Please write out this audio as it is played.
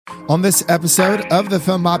On this episode of the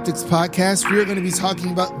Film Optics Podcast, we are going to be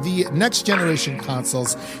talking about the next generation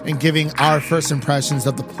consoles and giving our first impressions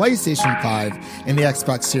of the PlayStation 5 and the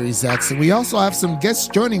Xbox Series X. And we also have some guests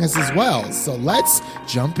joining us as well. So let's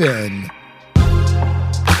jump in.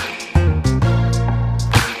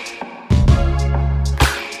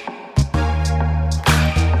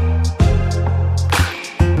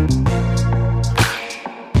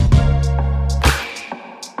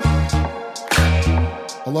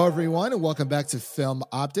 Hello, everyone, and welcome back to Film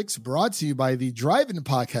Optics, brought to you by the Drive-In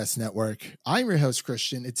Podcast Network. I'm your host,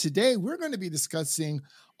 Christian, and today we're going to be discussing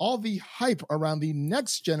all the hype around the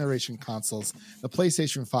next generation consoles, the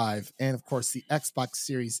PlayStation 5, and of course, the Xbox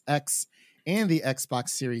Series X and the Xbox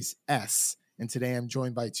Series S. And today I'm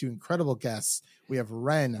joined by two incredible guests. We have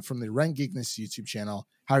Ren from the Ren Geekness YouTube channel.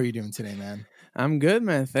 How are you doing today, man? I'm good,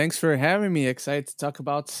 man. Thanks for having me. Excited to talk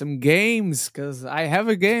about some games because I have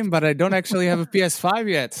a game, but I don't actually have a PS5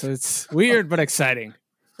 yet. So it's weird, but exciting.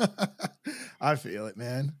 I feel it,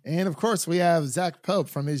 man. And of course, we have Zach Pope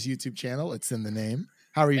from his YouTube channel. It's in the name.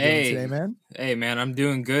 How are you doing today, man? Hey, man, I'm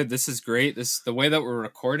doing good. This is great. The way that we're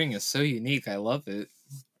recording is so unique. I love it.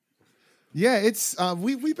 Yeah, it's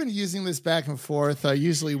we've been using this back and forth.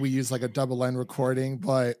 Usually we use like a double end recording,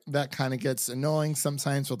 but that kind of gets annoying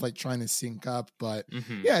sometimes with like trying to sync up. But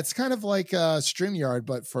yeah, it's kind of like StreamYard,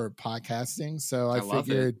 but for podcasting. So I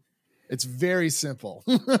figured it's very simple.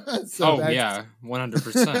 So yeah,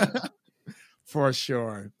 100%. For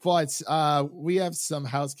sure. But we have some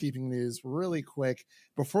housekeeping news really quick.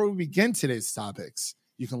 Before we begin today's topics,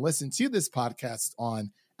 you can listen to this podcast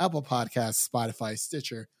on Apple Podcasts, Spotify,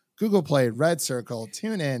 Stitcher, Google Play, Red Circle,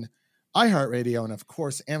 TuneIn, iHeartRadio, and of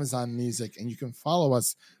course, Amazon Music. And you can follow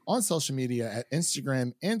us on social media at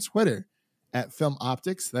Instagram and Twitter at Film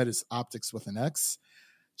Optics. That is Optics with an X.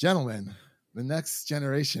 Gentlemen, the next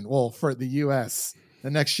generation, well, for the US,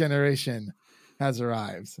 the next generation has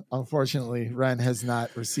arrived. Unfortunately, Ren has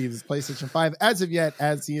not received his PlayStation 5 as of yet,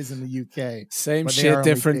 as he is in the UK. Same shit,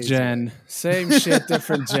 different gen. Same shit,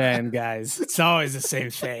 different gen, guys. It's always the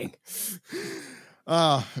same thing.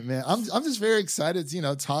 Oh man, I'm just very excited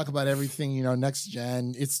to talk about everything next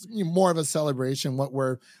gen. It's more of a celebration, what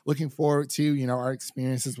we're looking forward to, our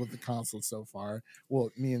experiences with the console so far.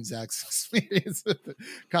 Well, me and Zach's experience with the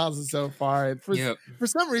console so far. And for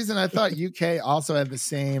some reason, I thought UK also had the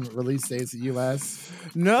same release dates as US.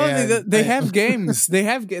 No, they have games.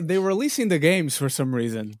 They're releasing the games for some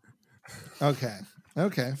reason. Okay,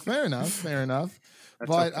 fair enough. That's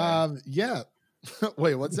but okay. yeah.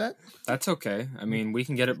 Wait, what's that? That's okay. I mean, we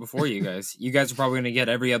can get it before you guys. You guys are probably going to get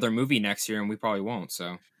every other movie next year, and we probably won't.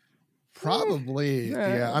 So probably,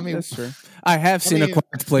 yeah. I mean, that's true. I have seen A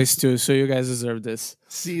Quiet Place too, so you guys deserve this.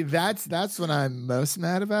 See, that's what I'm most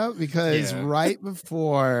mad about because right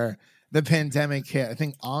before the pandemic hit, I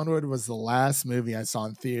think Onward was the last movie I saw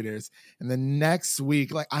in theaters, and the next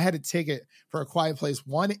week, like I had a ticket for A Quiet Place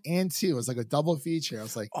 1 and 2. It was like a double feature. I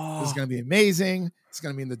was like, this is going to be amazing. It's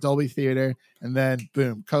going to be in the Dolby Theater. And then,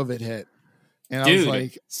 boom, COVID hit. And dude, I was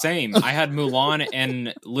like, same. I had Mulan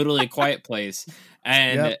and literally A Quiet Place.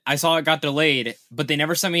 And I saw it got delayed, but they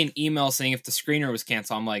never sent me an email saying if the screener was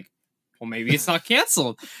canceled. I'm like, well, maybe it's not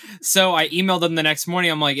canceled. So I emailed them the next morning.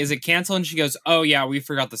 I'm like, is it canceled? And she goes, oh, yeah, we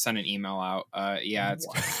forgot to send an email out. Yeah, it's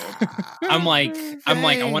canceled. I'm like,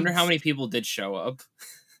 I wonder how many people did show up.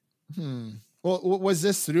 Well, was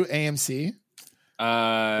this through AMC?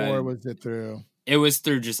 Or was it through? It was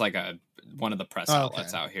through just like one of the press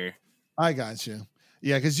outlets out here. I got you.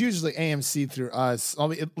 Yeah, because usually AMC through us,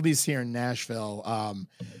 at least here in Nashville,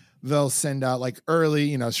 they'll send out like early,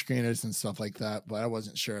 screeners and stuff like that. But I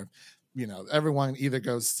wasn't sure. Everyone either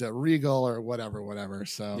goes to Regal or whatever.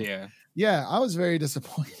 So yeah, I was very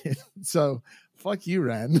disappointed. So fuck you,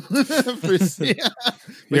 Ren.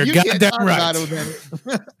 You're goddamn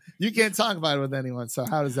right. You can't talk about it with anyone. So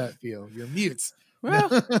how does that feel? You're mute.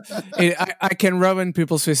 Well, I can rub in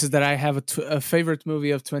people's faces that I have a favorite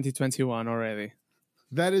movie of 2021 already.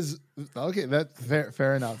 That is okay. That's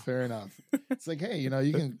fair enough. It's like, hey, you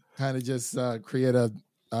can kind of just create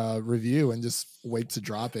a review and just wait to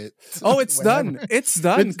drop it. Oh, it's done. It's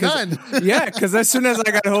done. It's done. Yeah, because as soon as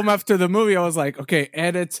I got home after the movie, I was like, okay,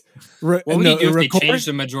 edit. What would you do if they changed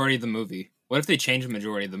the majority of the movie? What if they change the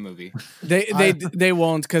majority of the movie? They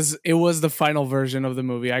won't, because it was the final version of the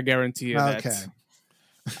movie. I guarantee you that. Okay.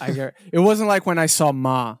 It wasn't like when I saw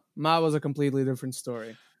Ma. Ma was a completely different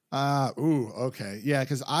story. Okay. Yeah,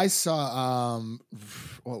 because I saw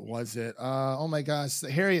what was it? Oh my gosh,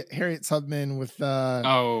 Harriet Tubman with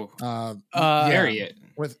Harriet.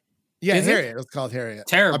 With Harriet. It was called Harriet.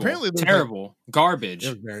 Terrible. Apparently terrible. Garbage.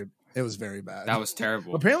 It was very bad. That was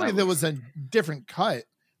terrible. Apparently there was a different cut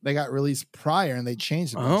they got released prior and they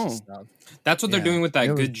changed a bunch of stuff. That's what they're doing with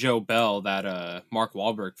that Good Joe Bell, that Mark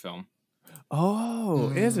Wahlberg film. Oh,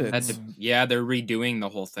 is it? They're redoing the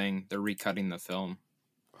whole thing. They're recutting the film.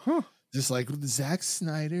 Huh. Just like with Zack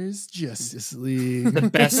Snyder's Justice League. The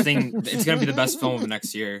best thing. It's going to be the best film of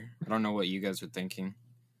next year. I don't know what you guys are thinking.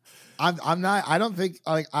 I'm not. I don't think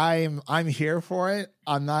like I'm here for it.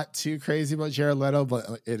 I'm not too crazy about Jared Leto, but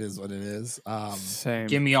it is what it is. Same.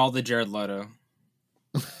 Give me all the Jared Leto.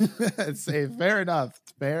 Say fair enough.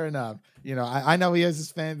 Fair enough. You know, I know he has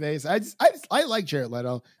his fan base. I like Jared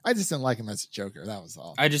Leto. I just didn't like him as a Joker. That was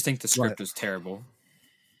all. I just think the script was terrible.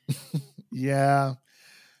 Yeah.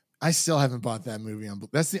 I still haven't bought that movie.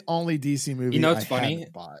 That's the only DC movie. You know, it's funny.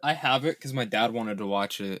 I have it because my dad wanted to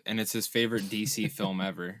watch it, and it's his favorite DC film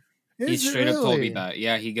ever. He straight up told me that.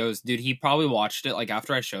 Yeah, he goes, dude, he probably watched it, like,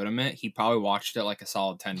 after I showed him it, he probably watched it, like, a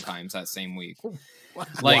solid 10 times that same week.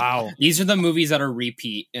 Like, these are the movies that are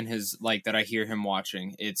repeat in his, like, that I hear him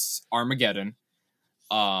watching. It's Armageddon.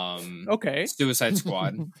 Suicide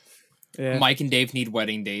Squad. Yeah. Mike and Dave Need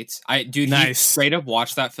Wedding Dates. He straight up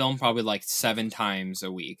watched that film probably, like, 7 times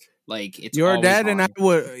a week. Like, it's your dad and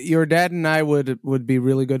I would be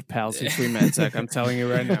really good pals if we met, Zach. I'm telling you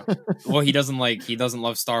right now. Well, he doesn't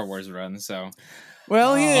love Star Wars Run, so.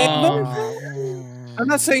 Well, I'm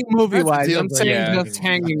not saying movie wise. I'm saying just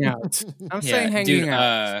hanging out. I'm saying hanging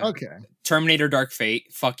out. Okay. Terminator Dark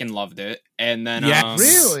Fate, fucking loved it, and then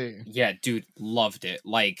really, yeah, dude, loved it.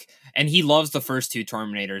 Like, and he loves the first 2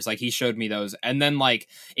 Terminators. Like, he showed me those, and then like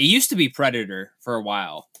it used to be Predator for a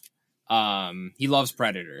while. He loves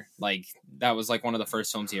Predator. Like, that was like one of the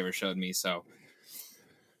first films he ever showed me. So,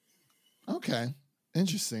 okay,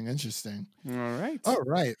 interesting. All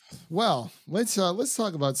right. Well, let's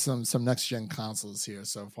talk about some next gen consoles here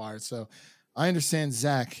so far. So, I understand,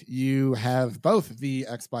 Zach, you have both the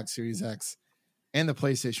Xbox Series X and the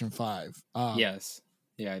PlayStation 5. Yes,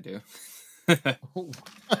 yeah, I do.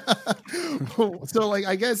 So, like,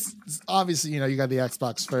 I guess obviously, you know, you got the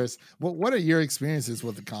Xbox first. What are your experiences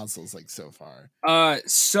with the consoles like so far?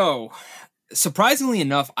 So surprisingly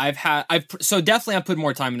enough, I've definitely put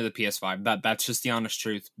more time into the PS5. That's just the honest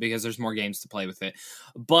truth, because there's more games to play with it.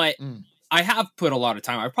 But I have put a lot of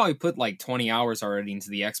time. I've probably put like 20 hours already into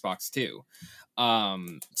the Xbox too.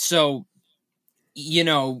 So, you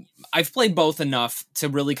know, I've played both enough to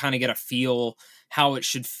really kind of get a feel how it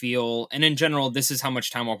should feel. And in general, this is how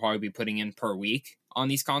much time I'll probably be putting in per week on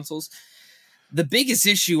these consoles. The biggest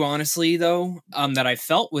issue, honestly, though, that I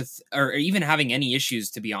felt with, or even having any issues,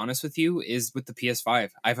 to be honest with you, is with the PS5.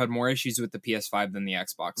 I've had more issues with the PS5 than the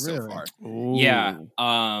Xbox so far. Ooh. Yeah.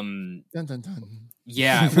 Dun, dun, dun.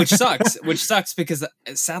 Yeah, which sucks because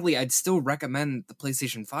sadly I'd still recommend the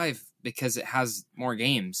PlayStation 5 because it has more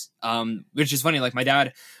games. Which is funny. Like, my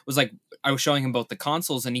dad was like, I was showing him both the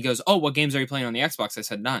consoles and he goes, "Oh, what games are you playing on the Xbox?" I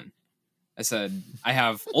said, "None." I said, "I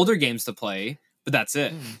have older games to play, but that's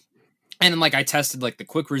it." And then, like, I tested like the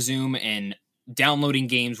quick resume and downloading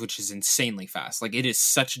games, which is insanely fast. Like, it is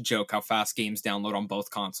such a joke how fast games download on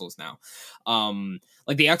both consoles now.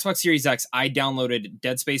 Like the Xbox Series X, I downloaded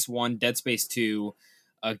Dead Space 1, Dead Space 2,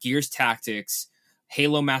 Gears Tactics,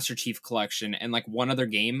 Halo Master Chief Collection, and like one other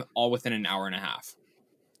game, all within an hour and a half.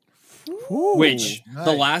 Ooh, which nice.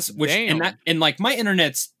 The last, which and like my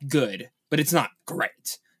internet's good, but it's not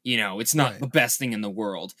great. You know, it's not the best thing in the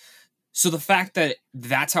world. So the fact that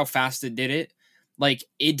that's how fast it did it, like,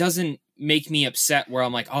 it doesn't make me upset where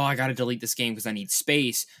I'm like, oh, I got to delete this game because I need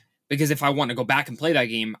space. Because if I want to go back and play that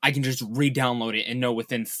game, I can just re-download it and know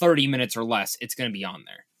within 30 minutes or less, it's going to be on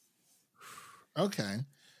there. Okay.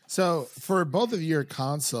 So for both of your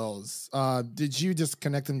consoles, did you just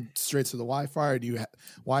connect them straight to the Wi-Fi, or do you have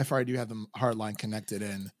the hardline connected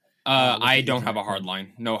in? I don't have a hardline.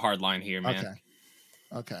 No hardline here, man.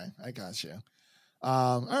 Okay. I got you.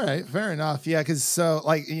 All right, fair enough. Yeah, because so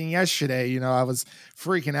like yesterday, you know, I was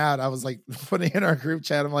freaking out. I was like putting in our group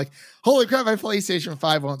chat, I'm like, holy crap, my PlayStation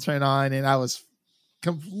 5 won't turn on, and I was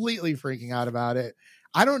completely freaking out about it.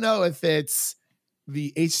 I don't know if it's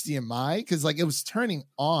the HDMI, because like it was turning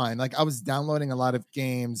on, like I was downloading a lot of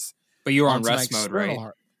games. But you were on rest mode, right?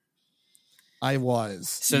 I was.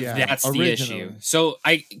 So that's the issue. So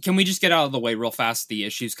can we just get out of the way real fast? The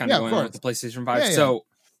issues kind of going on with the PlayStation 5. So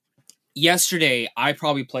yesterday, I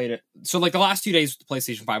probably played it. So, like, the last 2 days with the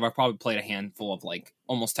PlayStation 5, I probably played a handful of, like,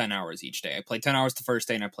 almost 10 hours each day. I played 10 hours the first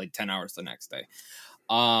day, and I played 10 hours the next day.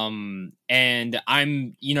 And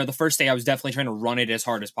I'm, you know, the first day I was definitely trying to run it as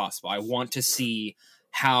hard as possible. I want to see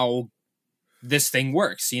how this thing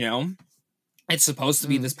works, you know? It's supposed to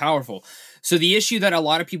be this powerful. So the issue that a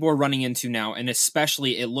lot of people are running into now, and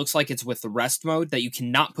especially it looks like it's with the rest mode, that you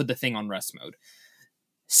cannot put the thing on rest mode.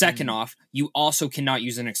 Second off, you also cannot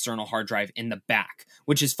use an external hard drive in the back,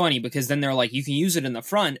 which is funny because then they're like, you can use it in the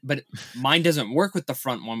front, but mine doesn't work with the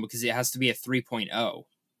front one because it has to be a 3.0.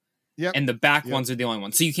 Yep. And the back ones are the only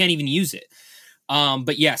ones. So you can't even use it.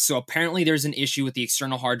 But yeah, so apparently there's an issue with the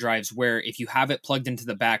external hard drives where if you have it plugged into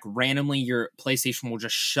the back, randomly your PlayStation will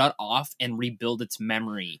just shut off and rebuild its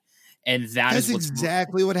memory. And that's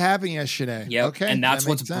exactly what happened yesterday. Yep. Okay. And that's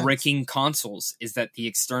what's bricking consoles is that the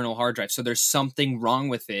external hard drive. So there's something wrong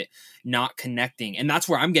with it not connecting. And that's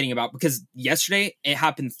where I'm getting about because yesterday it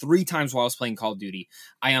happened 3 times while I was playing Call of Duty.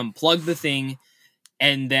 I unplugged the thing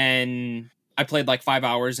and then I played like 5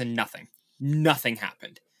 hours and nothing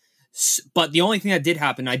happened. But the only thing that did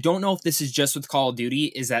happen, I don't know if this is just with Call of Duty,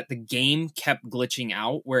 is that the game kept glitching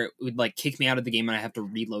out where it would like kick me out of the game and I have to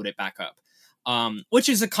reload it back up. Which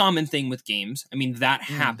is a common thing with games. I mean, that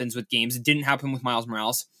happens with games. It didn't happen with Miles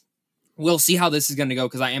Morales. We'll see how this is going to go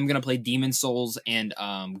because I am going to play Demon's Souls and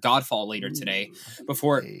Godfall later today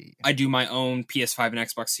before I do my own PS5 and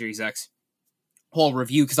Xbox Series X whole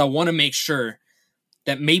review because I want to make sure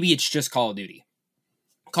that maybe it's just Call of Duty.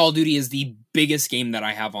 Call of Duty is the biggest game that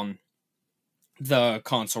I have on the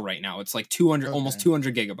console right now. It's like 200, almost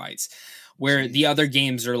 200 gigabytes. Where the other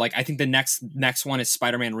games are like, I think the next one is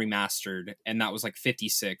Spider-Man Remastered, and that was like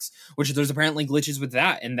 56, which there's apparently glitches with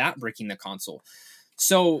that, and that breaking the console.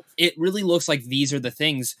 So it really looks like these are the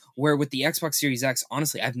things where with the Xbox Series X,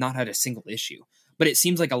 honestly, I've not had a single issue. But it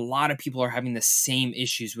seems like a lot of people are having the same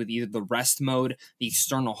issues with either the rest mode, the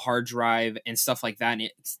external hard drive, and stuff like that. And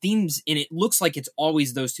it looks like it's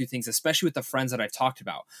always those two things, especially with the friends that I've talked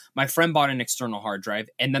about. My friend bought an external hard drive,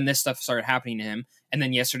 and then this stuff started happening to him. And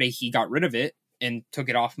then yesterday he got rid of it and took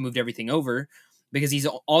it off, moved everything over because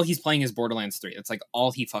all he's playing is Borderlands 3. It's like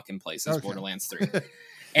all he fucking plays is Borderlands 3.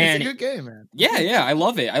 And it's a good game, man. Yeah, I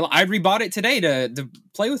love it. I rebought it today to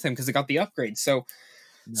play with him because it got the upgrade. So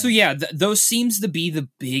yeah, those seems to be the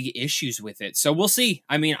big issues with it. So we'll see.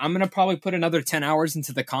 I mean, I'm going to probably put another 10 hours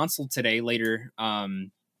into the console today later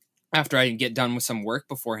after I get done with some work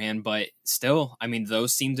beforehand. But still, I mean,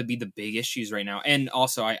 those seem to be the big issues right now. And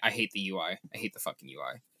also, I hate the UI. I hate the fucking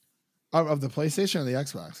UI. Of the PlayStation or the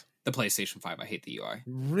Xbox? The PlayStation 5. I hate the UI.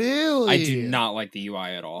 Really? I do not like the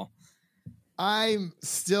UI at all. I'm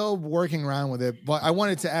still working around with it, but I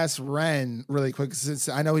wanted to ask Ren really quick since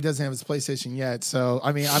I know he doesn't have his PlayStation yet. So,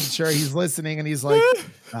 I mean, I'm sure he's listening and he's like,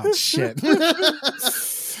 oh, shit.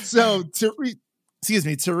 So, to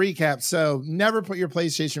recap, so never put your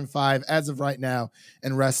PlayStation 5 as of right now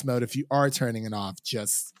in rest mode. If you are turning it off,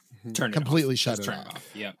 just completely shut it off.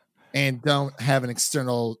 Yep. And don't have an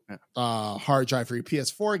external hard drive for your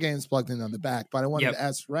PS4 games plugged in on the back. But I wanted to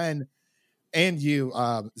ask Ren and you,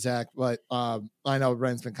 Zach, but I know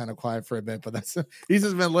Ren's been kind of quiet for a bit, but he's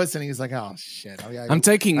just been listening. He's like, oh shit. I'm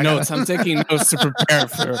taking notes. I'm taking notes to prepare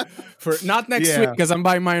for not next week because I'm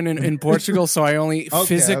buying mine in Portugal, so I only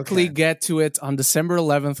physically get to it on December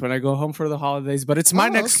 11th when I go home for the holidays. But it's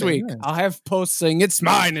mine next week. Nice. I'll have posts saying it's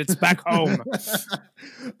mine. It's back home.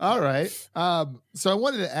 All right. So I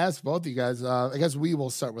wanted to ask both of you guys. I guess we will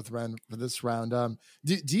start with Ren for this round.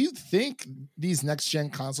 Do you think these next gen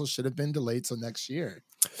consoles should have been delayed till next year?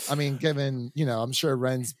 I mean, given, I'm sure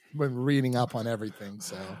Ren's been reading up on everything.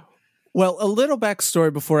 So, well, a little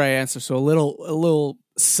backstory before I answer. So a little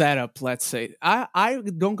setup, let's say. I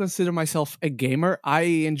don't consider myself a gamer. I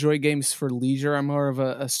enjoy games for leisure. I'm more of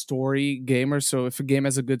a story gamer. So if a game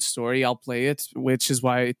has a good story, I'll play it, which is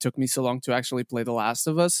why it took me so long to actually play The Last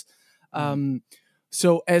of Us.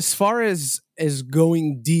 So as far as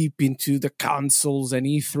going deep into the consoles and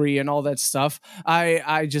E3 and all that stuff,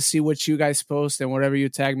 I just see what you guys post and whatever you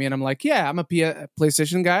tag me, and I'm like, yeah, I'm a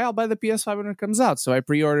PlayStation guy. I'll buy the PS5 when it comes out. So I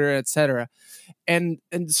pre-order it, etc. And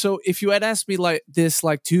so if you had asked me like this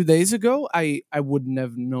 2 days ago, I wouldn't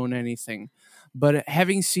have known anything. But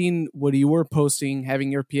having seen what you were posting, having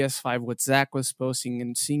your PS5, what Zach was posting,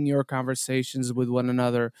 and seeing your conversations with one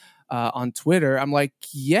another on Twitter, I'm like,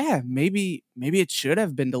 yeah, maybe it should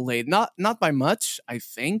have been delayed. Not by much, I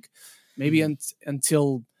think. Maybe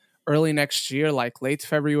until early next year, like late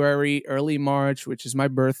February, early March, which is my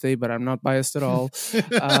birthday, but I'm not biased at all.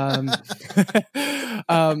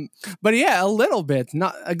 But yeah, a little bit.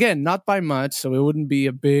 Not by much, so it wouldn't be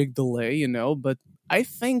a big delay, But I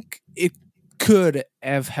think it could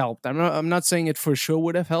have helped. I'm not saying it for sure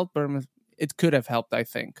would have helped, but it could have helped, I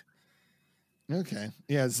think. Okay.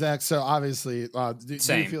 Yeah, Zach, so obviously, do you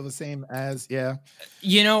feel the same as,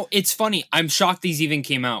 it's funny. I'm shocked these even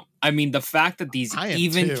came out. I mean, the fact that these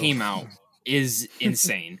even came out is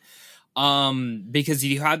insane. Because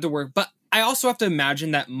you had to work. But I also have to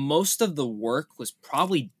imagine that most of the work was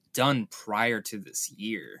probably done prior to this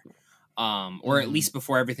year. or at least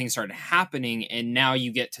before everything started happening. And now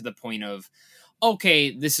you get to the point of,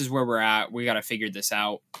 okay, this is where we're at. We got to figure this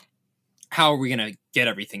out. How are we going to get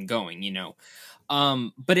everything going, you know?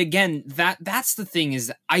 But again, that's the thing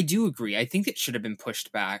is I do agree. I think it should have been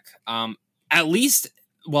pushed back. At least,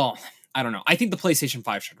 well, I don't know. I think the PlayStation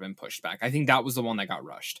 5 should have been pushed back. I think that was the one that got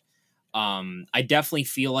rushed. I definitely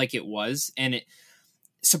feel like it was. And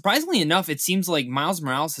surprisingly enough, it seems like Miles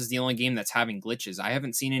Morales is the only game that's having glitches. I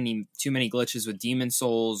haven't seen too many glitches with Demon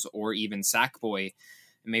Souls or even Sackboy.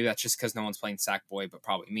 Maybe that's just because no one's playing Sackboy, but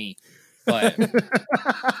probably me. But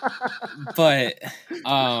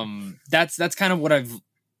that's kind of what I've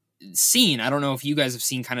seen. I don't know if you guys have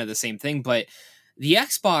seen kind of the same thing, but the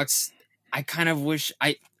Xbox, I kind of wish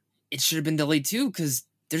it should have been delayed too, because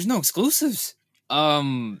there's no exclusives.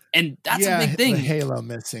 And that's a big thing. The Halo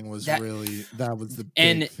missing was that was the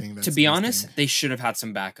big thing. To be honest, they should have had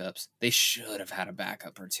some backups. They should have had a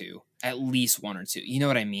backup or two, at least one or two. You know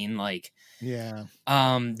what I mean? Like, yeah.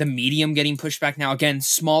 The Medium getting pushed back now. Again,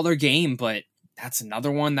 smaller game, but that's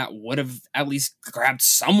another one that would have at least grabbed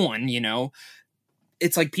someone, you know?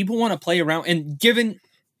 It's like people want to play around, and given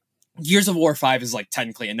Gears of War 5 is like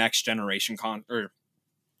technically a next generation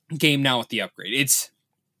game now with the upgrade.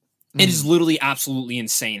 It is literally absolutely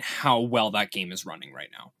insane how well that game is running right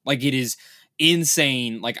now. Like, it is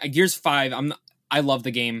insane. Like, Gears 5, I love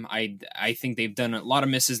the game. I think they've done a lot of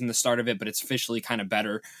misses in the start of it, but it's officially kind of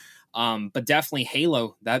better. But definitely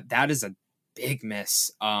Halo, that is a big miss.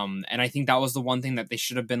 And I think that was the one thing that they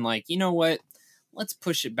should have been like, you know what? Let's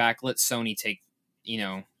push it back. Let Sony take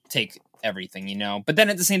everything, you know? But then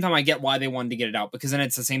at the same time, I get why they wanted to get it out, because then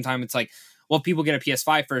at the same time, it's like, well, if people get a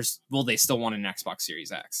PS5 first, will they still want an Xbox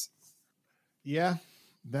Series X? Yeah,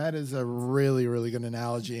 that is a really, really good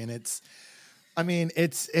analogy. And it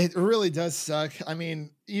really does suck. I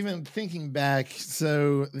mean, even thinking back,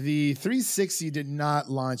 so the 360 did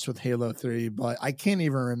not launch with Halo 3, but I can't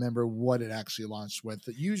even remember what it actually launched with.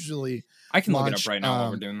 It usually I can look it up right now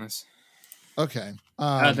while we're doing this. Okay.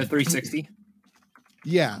 The 360?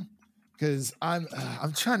 Yeah, because I'm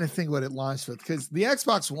trying to think what it launched with, because the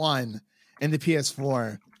Xbox One and the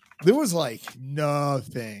PS4, there was like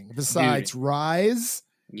nothing besides Rise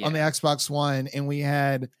on the Xbox One, and we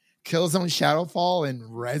had Killzone Shadowfall and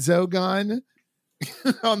Resogun.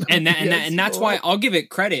 and that's why I'll give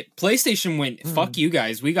it credit. PlayStation went, fuck you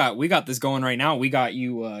guys. We got this going right now. We got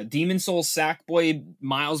you Demon Souls, Sackboy,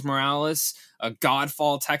 Miles Morales,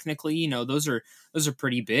 Godfall. Technically, you know, those are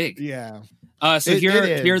pretty big. Yeah. So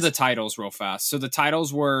here are the titles real fast. So the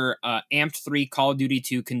titles were Amped 3, Call of Duty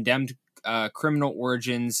 2, Condemned, Criminal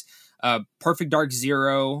Origins, Perfect Dark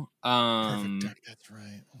Zero, Perfect Dark, that's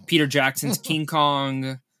right. Peter Jackson's King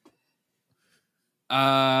Kong,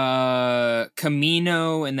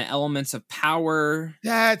 Camino and the Elements of Power.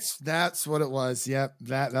 That's what it was. Yep,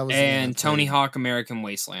 that was. And Tony Hawk American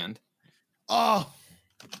Wasteland. Oh,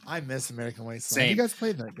 I miss American Wasteland. Have you guys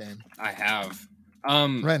played that game? I have.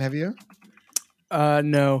 Ryan, have you?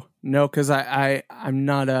 No, because I'm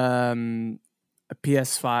not a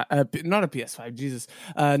PS5, not a PS5. Jesus,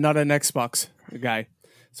 not an Xbox guy.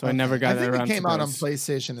 So I never got around to it. It came out on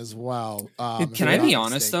PlayStation as well. Can I be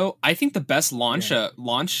honest though? I think the best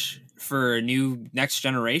launch for a new next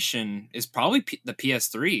generation is probably the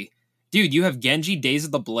PS3. Dude, you have Genji, Days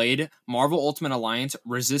of the Blade, Marvel Ultimate Alliance,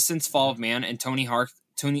 Resistance: Fall of Man, and Tony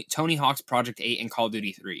Hawk's Project 8 and Call of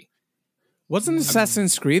Duty 3. Wasn't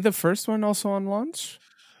Assassin's Creed the first one also on launch?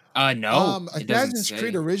 No. Assassin's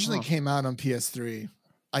Creed originally came out on PS3,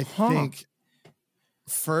 I think,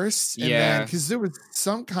 first. And then, because there was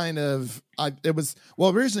some kind of,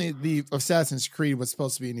 originally the Assassin's Creed was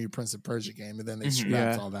supposed to be a new Prince of Persia game, and then they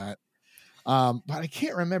scrapped all that. But I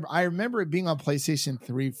can't remember. I remember it being on PlayStation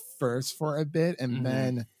 3 first for a bit, and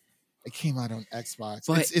then it came out on Xbox.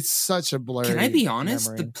 But it's such a blur. Can I be honest?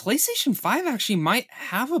 Memory. The PlayStation 5 actually might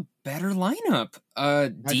have a better lineup.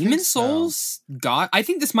 Demon Souls, I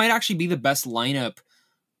think this might actually be the best lineup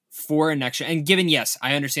for a next gen. And given, yes,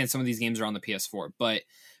 I understand some of these games are on the PS4, but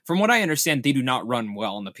from what I understand, they do not run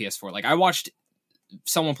well on the PS4. Like, I watched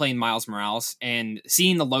someone playing Miles Morales and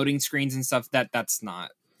seeing the loading screens and stuff, that's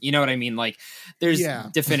not, you know what I mean? Like, there's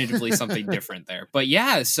definitively something different there. But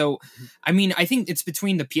yeah, so, I mean, I think it's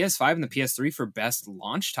between the PS5 and the PS3 for best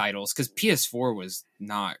launch titles, because PS4 was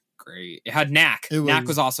not great. It had Knack. Knack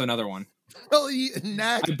was also another one. Oh,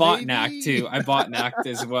 Knack! I bought Knack too. I bought Knack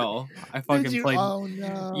as well. I fucking played. Oh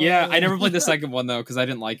no! Yeah, I never played the second one though because I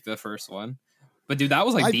didn't like the first one. But dude, that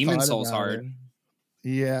was like Demon Souls hard.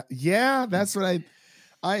 Yeah, that's what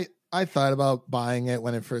I thought about buying it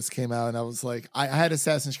when it first came out, and I was like, I had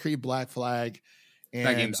Assassin's Creed Black Flag, and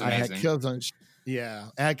that game's amazing. I had Killzone. Yeah,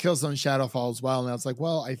 and I Killzone Shadowfall as well, and I was like,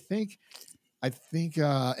 well, I think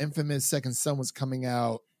Infamous Second Son was coming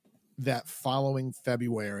out that following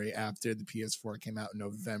February after the PS4 came out in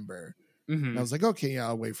November. And I was like, okay, yeah,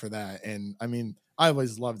 I'll wait for that. And I mean, I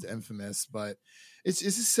always loved Infamous, but it's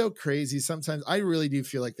just so crazy. Sometimes I really do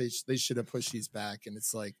feel like they should have pushed these back. And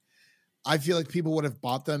it's like, I feel like people would have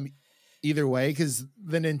bought them either way, because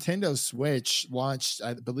the Nintendo Switch launched,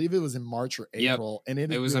 I believe it was in March or April. And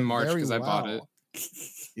it was in March because I bought it.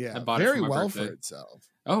 Yeah, I bought very it for my well birthday. for itself.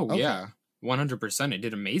 Oh, Okay. yeah. 100%. It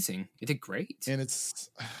did amazing. It did great. And it's,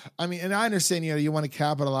 I mean, and I understand, you want to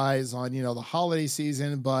capitalize on, the holiday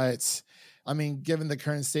season, but I mean, given the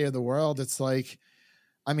current state of the world, it's like,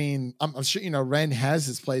 I mean, I'm sure, Ren has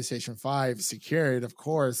his PlayStation 5 secured, of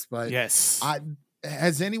course, but Yes.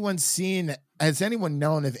 has anyone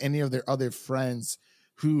known of any of their other friends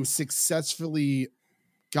who successfully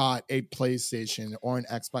got a PlayStation or an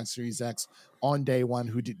Xbox Series X on day one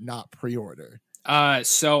who did not pre-order?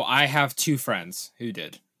 So I have two friends who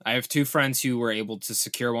did. I have two friends who were able to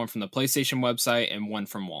secure one from the PlayStation website and one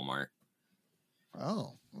from Walmart.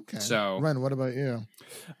 Oh, okay. So, Ren, what about you?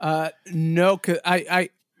 No, 'cause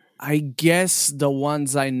I guess the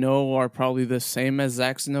ones I know are probably the same as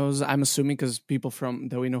Zach knows. I'm assuming because people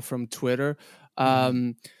that we know from Twitter.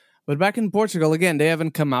 But back in Portugal, again, they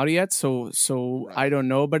haven't come out yet, so Right. I don't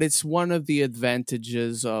know. But it's one of the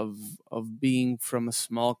advantages of being from a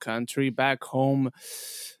small country. Back home,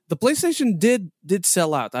 the PlayStation did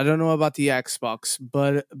sell out. I don't know about the Xbox,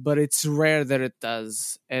 but it's rare that it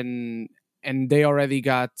does, and they already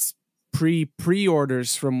got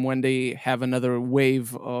pre-orders from when they have another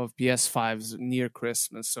wave of PS5s near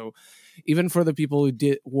Christmas. So even for the people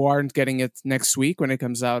who aren't getting it next week when it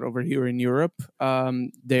comes out over here in Europe,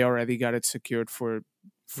 they already got it secured for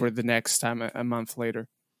the next time a month later.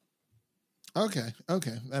 Okay,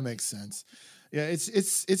 that makes sense. Yeah,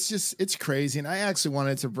 it's crazy, and I actually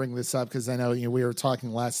wanted to bring this up because I know we were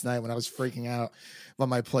talking last night when I was freaking out about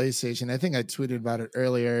my PlayStation. I think I tweeted about it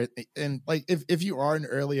earlier, and like if you are an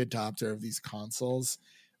early adopter of these consoles,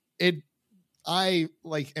 I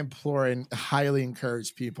like implore and highly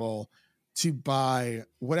encourage people to buy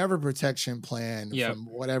whatever protection plan from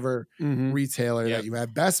whatever retailer that you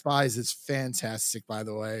have. Best Buy's is fantastic, by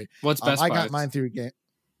the way. What's Best Buy? I got mine through game.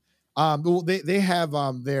 Well, they have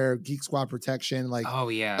their Geek Squad protection, like, oh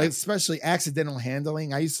yeah, especially accidental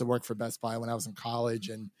handling. I used to work for Best Buy when I was in college,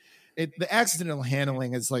 and the accidental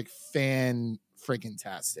handling is like fan freaking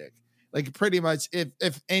tastic. Like pretty much,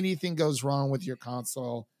 if anything goes wrong with your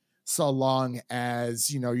console, so long as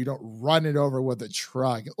you don't run it over with a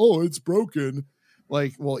truck. Oh, it's broken.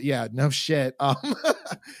 Like, well, yeah, no shit.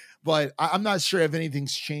 But I'm not sure if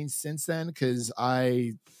anything's changed since then, because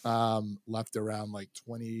I left around like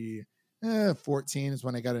 2014 is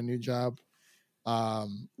when I got a new job,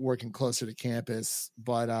 working closer to campus.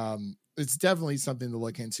 But it's definitely something to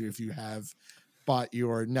look into if you have bought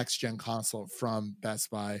your next gen console from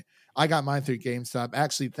Best Buy. I got mine through GameStop,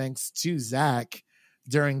 actually, thanks to Zach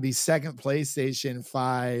during the second PlayStation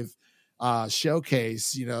 5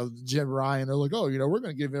 showcase. Jim Ryan, they're like, oh, we're going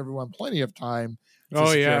to give everyone plenty of time.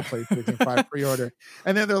 Oh yeah, PlayStation 5 pre-order,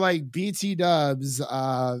 and then they're like, BT Dubs,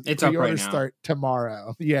 it's pre-order up right now. Start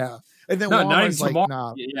tomorrow. Yeah, and then no, Walmart's like, tomorrow.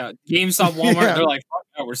 nah. Yeah, GameStop, Walmart, they're like, fuck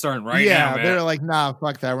that, we're starting right now. Man. They're like, nah,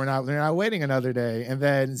 fuck that, they're not waiting another day. And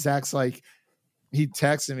then Zach's like, he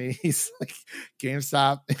texted me, he's like,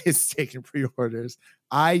 GameStop is taking pre-orders.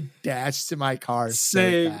 I dashed to my car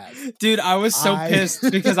so fast. Dude, I was so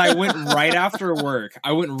pissed because I went right after work.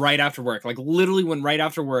 Like literally went right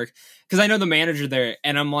after work because I know the manager there,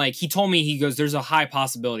 and I'm like, he told me, he goes, there's a high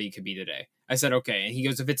possibility it could be today. I said, okay. And he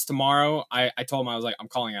goes, if it's tomorrow, I told him, I was like, I'm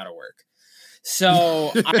calling out of work.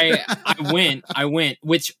 So I went,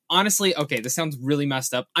 which honestly, okay, this sounds really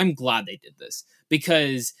messed up. I'm glad they did this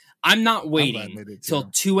because I'm not waiting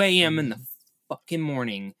till 2 a.m. in the fucking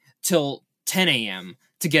morning till 10 a.m.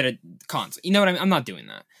 to get a console. You know what I mean? I'm not doing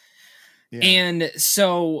that. Yeah. And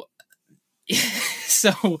so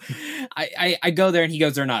I go there and he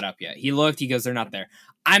goes, they're not up yet. He looked, he goes, they're not there.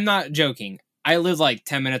 I'm not joking. I live like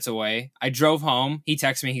 10 minutes away. I drove home. He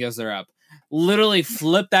texted me. He goes, they're up. Literally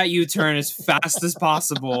flipped that U-turn as fast as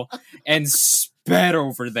possible and sped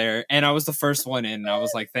over there. And I was the first one in. And I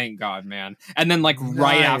was like, thank God, man. And then like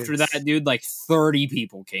right after that, dude, like 30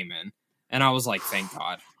 people came in. And I was like, thank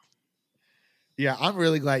God. Yeah, I'm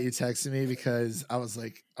really glad you texted me because I was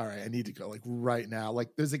like, all right, I need to go like right now. Like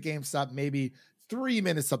there's a GameStop maybe 3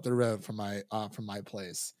 minutes up the road from my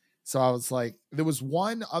place. So I was like, there was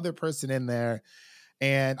one other person in there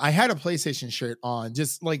and I had a PlayStation shirt on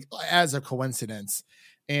just like as a coincidence.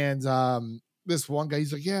 And this one guy,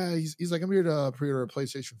 he's like, yeah, he's like, I'm here to pre-order a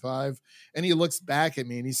PlayStation 5. And he looks back at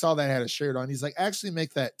me and he saw that I had a shirt on. He's like, actually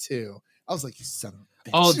make that 2. I was like, you son of a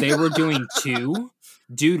bitch. Oh, they were doing 2?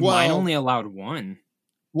 Dude, mine only allowed 1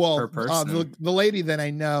 per person. The lady that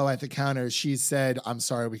I know at the counter, she said, I'm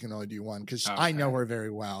sorry, we can only do 1 because I know her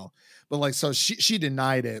very well. But like, so she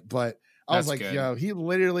denied it. But I was like, good. Yo, he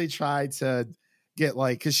literally tried to get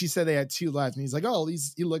like, because she said they had 2 left. And he's like, oh,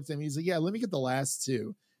 he looked at me. He's like, yeah, let me get the last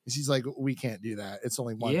 2. And she's like, we can't do that. It's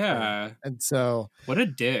only 1. Yeah. And so. What a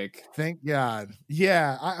dick. Thank God.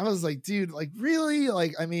 Yeah. I was like, dude, like, really?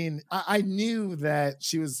 Like, I mean, I knew that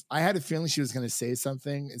I had a feeling she was going to say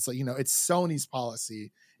something. It's like, it's Sony's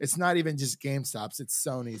policy. It's not even just GameStop's. It's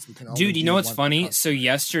Sony's. We can only Dude, you know what's funny? So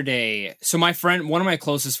yesterday, my friend, one of my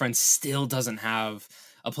closest friends still doesn't have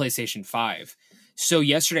a PlayStation 5. So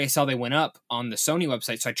yesterday I saw they went up on the Sony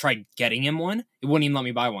website. So I tried getting him one. It wouldn't even let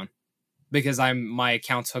me buy one. Because my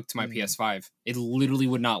account's hooked to my PS5. It literally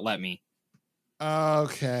would not let me.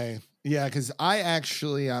 Okay. Yeah, because I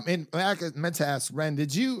actually I meant to ask Ren,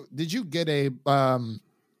 did you get a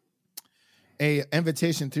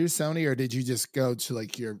invitation through Sony, or did you just go to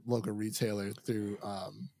like your local retailer through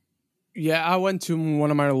Yeah, I went to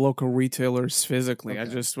one of my local retailers physically. Okay.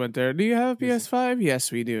 I just went there. Do you have a PS5?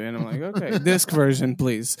 Yes, we do. And I'm like, okay, disc version,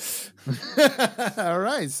 please. All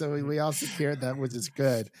right. So we all secured that, which is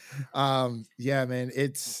good. Yeah, man,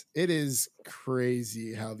 it is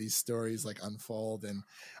crazy how these stories like unfold. And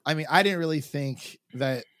I mean, I didn't really think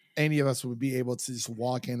that any of us would be able to just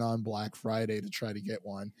walk in on Black Friday to try to get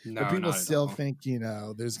one. No, but people still think,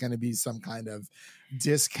 there's going to be some kind of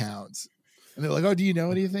discount. And they're like, oh, do you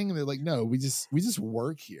know anything? And they're like, no, we just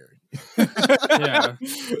work here. Yeah.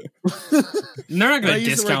 They're not going to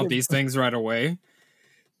discount these things right away.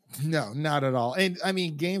 No, not at all. And I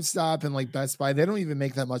mean, GameStop and like Best Buy, they don't even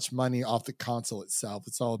make that much money off the console itself.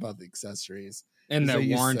 It's all about the accessories. And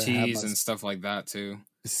the warranties and stuff like that too.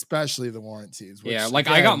 Especially the warranties. Which, like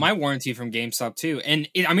again, I got my warranty from GameStop too. And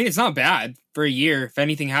it's not bad for a year. If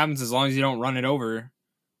anything happens, as long as you don't run it over,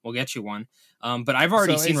 we'll get you one. But I've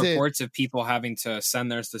already seen reports of people having to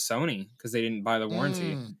send theirs to Sony because they didn't buy the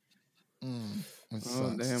warranty.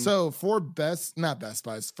 Oh, damn. So for not Best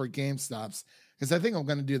Buys, for GameStops, because I think I'm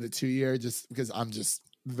going to do the 2-year just because I'm just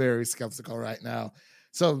very skeptical right now.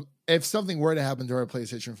 So if something were to happen to our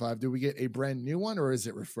PlayStation 5, do we get a brand new one or is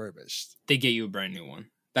it refurbished? They get you a brand new one.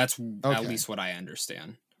 That's at least what I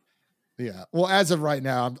understand. Yeah. Well, as of right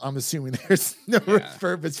now, I'm assuming there's no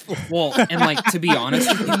refurbished. Well, and like, to be honest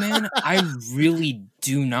with you, man, I really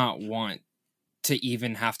do not want to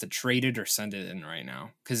even have to trade it or send it in right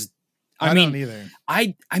now. Because I mean, don't either.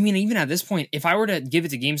 I mean, even at this point, if I were to give it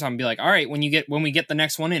to GameStop and be like, all right, when we get the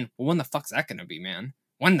next one in, well, when the fuck's that going to be, man?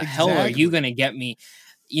 When the hell are you going to get me,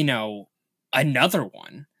 another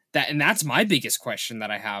one? That's my biggest question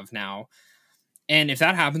that I have now. And if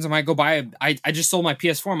that happens, I might go buy I just sold my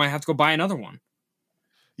PS4. I might have to go buy another one.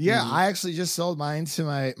 Yeah, I actually just sold mine to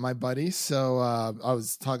my buddy. So I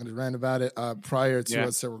was talking to Ren about it prior to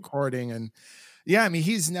us recording. And yeah, I mean,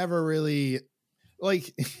 he's never really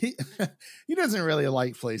like he doesn't really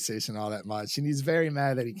like PlayStation all that much. And he's very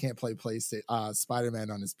mad that he can't play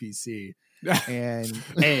Spider-Man on his PC. And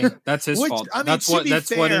hey, that's his fault. I mean, that's what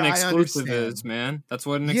an exclusive is, man. That's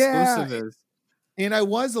what an exclusive is. And I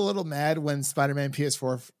was a little mad when Spider-Man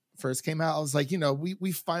PS4 first came out. I was like,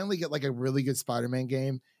 we finally get like a really good Spider-Man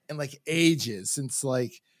game in like ages since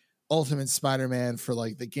like Ultimate Spider-Man for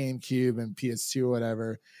like the GameCube and PS2 or whatever.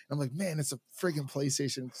 And I'm like, man, it's a freaking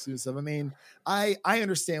PlayStation exclusive. I mean, I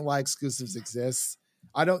understand why exclusives exist.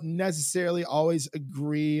 I don't necessarily always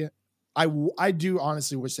agree. I do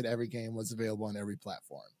honestly wish that every game was available on every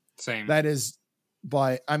platform. Same. That is,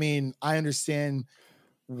 but I mean, I understand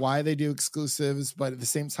why they do exclusives, but at the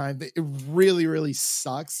same time, it really, really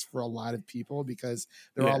sucks for a lot of people because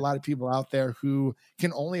there are a lot of people out there who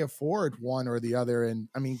can only afford one or the other. And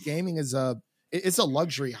I mean, gaming is it's a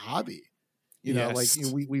luxury hobby.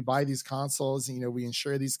 We buy these consoles, we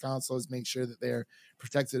insure these consoles, make sure that they're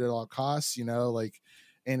protected at all costs,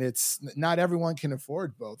 and it's not everyone can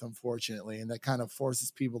afford both, unfortunately. And that kind of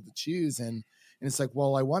forces people to choose. And it's like,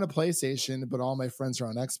 well, I want a PlayStation, but all my friends are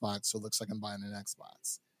on Xbox, so it looks like I'm buying an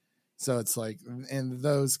Xbox. So it's like, and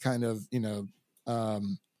those kind of,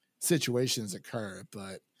 situations occur.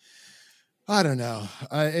 But I don't know.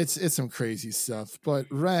 It's some crazy stuff. But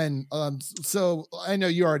Ren, so I know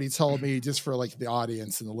you already told me, just for like the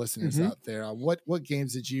audience and the listeners out there, what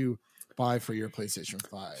games did you buy for your PlayStation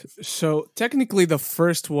 5? So technically the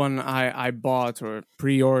first one I bought or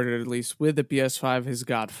pre-ordered at least with the PS5 is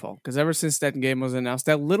Godfall, because ever since that game was announced,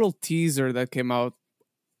 that little teaser that came out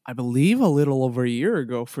I believe a little over a year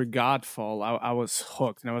ago for Godfall. I was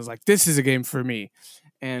hooked, and I was like, this is a game for me.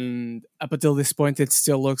 And up until this point, it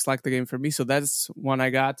still looks like the game for me. So that's one I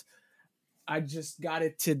got. I just got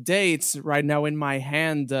it today. It's right now in my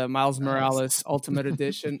hand. Miles Morales Ultimate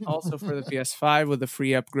Edition, also for the PS5 with a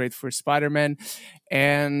free upgrade for Spider-Man.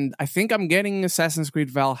 And I think I'm getting Assassin's Creed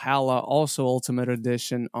Valhalla, also Ultimate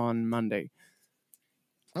Edition, on Monday.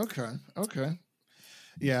 Okay.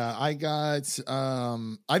 Yeah, I just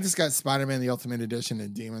got Spider-Man the Ultimate Edition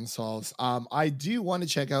and Demon's Souls. I do want to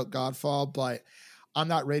check out Godfall, but I'm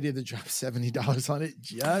not ready to drop $70 on it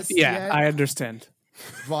just yet. I understand.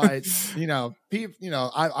 But I'm going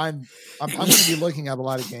to be looking at a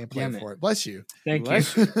lot of gameplay for it. Bless you. Thank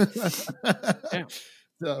you. Yeah.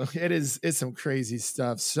 So it's some crazy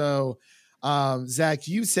stuff. So, Zach,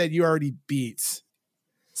 you said you already beat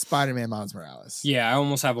Spider-Man Miles Morales. Yeah, I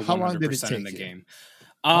almost have a 100% in the game.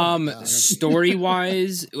 Story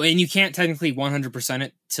wise, and you can't technically 100%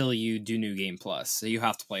 it till you do New Game Plus, so you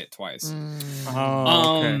have to play it twice.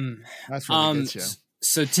 Okay. That's really good show.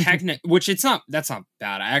 So that's not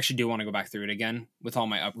bad. I actually do want to go back through it again with all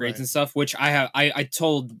my upgrades and stuff, which I have. I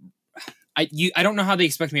don't know how they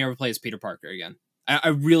expect me to ever play as Peter Parker again. I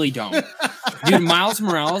really don't. Dude, Miles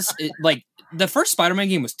Morales, like the first Spider-Man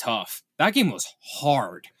game was tough. That game was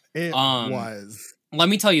hard. It was. Let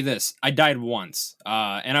me tell you this. I died once,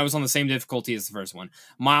 and I was on the same difficulty as the first one.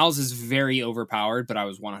 Miles is very overpowered, but I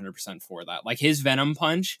was 100% for that. Like, his Venom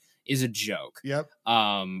Punch is a joke. Yep.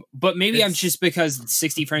 But maybe I'm just because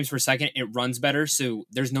 60 frames per second, it runs better, so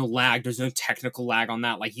there's no lag. There's no technical lag on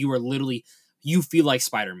that. Like, you feel like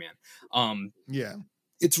Spider-Man. Yeah.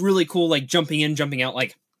 It's really cool, like, jumping in, jumping out.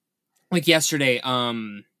 Like yesterday,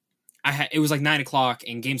 it was like 9 o'clock,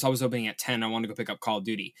 and GameStop was opening at 10. I wanted to go pick up Call of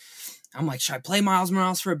Duty. I'm like, should I play Miles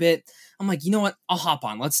Morales for a bit? I'm like, you know what? I'll hop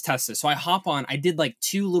on. Let's test this. So I hop on. I did like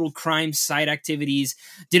 2 little crime side activities,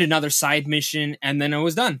 did another side mission, and then I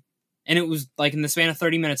was done. And it was like in the span of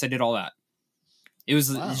 30 minutes, I did all that. It was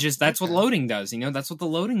that's what loading does. That's what the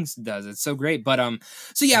loading does. It's so great. But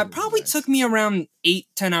so yeah, it probably took me around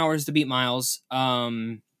 8-10 hours to beat Miles.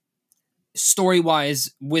 Story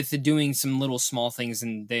wise, with doing some little small things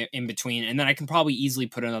in between, and then I can probably easily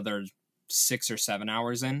put another 6 or 7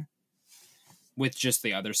 hours in with just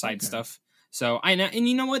the other side stuff. So and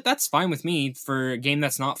you know what? That's fine with me for a game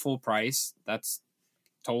that's not full price. That's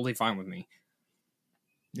totally fine with me.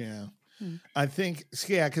 Yeah. I think,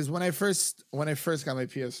 yeah, because when I first got my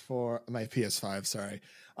PS5, sorry,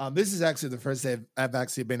 this is actually the first day I've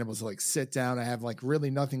actually been able to like sit down. I have like really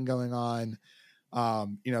nothing going on. I've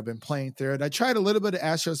been playing through it. I tried a little bit of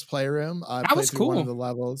Astro's Playroom. That was cool. One of the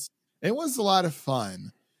levels. It was a lot of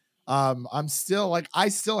fun. I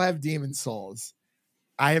still have Demon's Souls.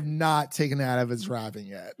 I have not taken it out of its wrapping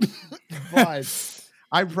yet, but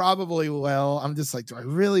I probably will. I'm just like, do I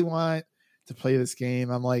really want to play this game?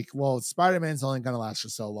 I'm like, well, Spider-Man's only going to last for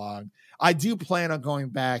so long. I do plan on going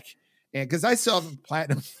back, and because I still haven't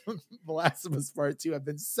platinum The Last of Us Part 2. I've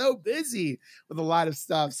been so busy with a lot of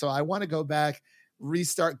stuff, so I want to go back,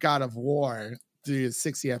 restart God of War, do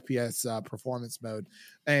 60 FPS performance mode.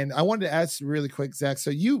 And I wanted to ask you really quick, Zach, so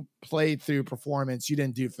you played through performance. You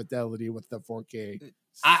didn't do fidelity with the 4K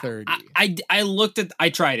 30. I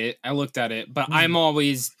tried it. I looked at it, but I'm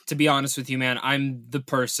always, to be honest with you, man, I'm the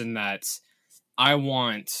person that I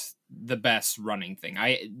want the best running thing.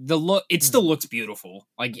 It still looks beautiful.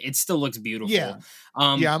 Like, it still looks beautiful. Yeah.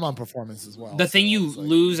 I'm on performance as well. The thing you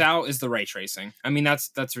lose out is the ray tracing. I mean,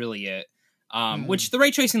 that's really it. Which the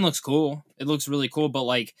ray tracing looks cool. It looks really cool, but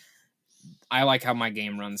like, I like how my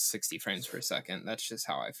game runs 60 frames per second. That's just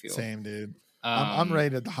how I feel. Same, dude. I'm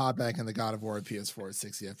ready to hop back in the God of War PS4 at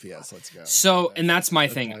 60 FPS. Let's go. So, and that's my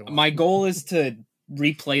thing. My goal is to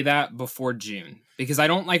replay that before June, because I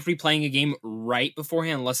don't like replaying a game right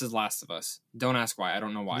beforehand unless it's Last of Us. Don't ask why. I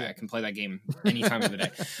don't know why. I can play that game any time of the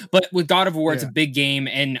day. But with God of War, it's a big game,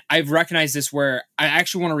 and I've recognized this where I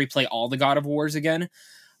actually want to replay all the God of Wars again.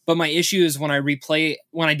 But my issue is when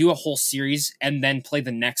I do a whole series and then play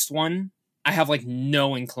the next one, I have like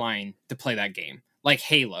no incline to play that game. Like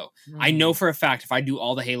Halo. I know for a fact if I do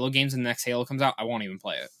all the Halo games and the next Halo comes out, I won't even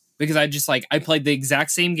play it. Because I played the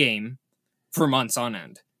exact same game for months on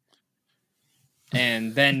end.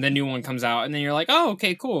 And then the new one comes out, and then you're like, oh,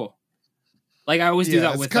 okay, cool. Like, I always do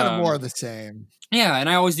that with... It's kind of more of the same. Yeah, and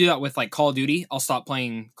I always do that with, like, Call of Duty. I'll stop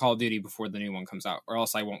playing Call of Duty before the new one comes out, or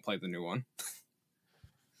else I won't play the new one.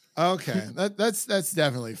 Okay, that's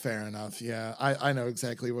definitely fair enough. Yeah, I know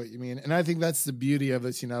exactly what you mean. And I think that's the beauty of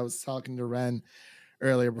it. I was talking to Ren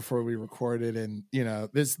earlier before we recorded, and,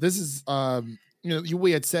 this is...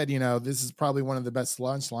 we had said, this is probably one of the best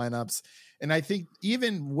launch lineups And I think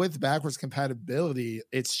even with backwards compatibility,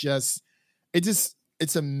 it's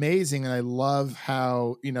amazing. And I love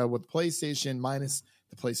how, with PlayStation minus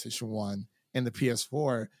the PlayStation 1 and the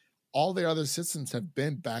PS4, all their other systems have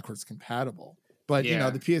been backwards compatible. But,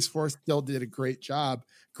 the PS4 still did a great job.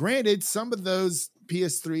 Granted, some of those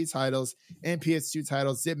PS3 titles and PS2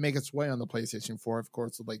 titles did make its way on the PlayStation 4, of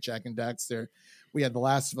course, with like Jak and Daxter. We had The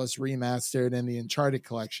Last of Us remastered and the Uncharted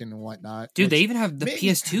collection and whatnot. Dude, they even have the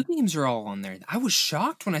PS2 games are all on there. I was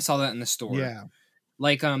shocked when I saw that in the store. Yeah.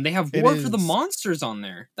 Like, they have War for the Monsters on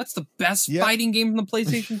there. That's the best fighting game from the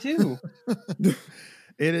PlayStation 2.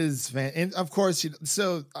 It is, and of course,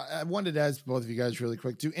 so I wanted to ask both of you guys really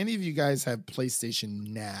quick. Do any of you guys have PlayStation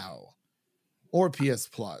Now or PS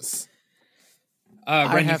Plus?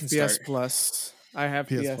 I have PS Plus. I have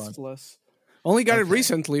PS Plus. Only got it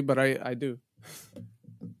recently, but I do.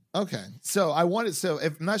 Okay, so I'm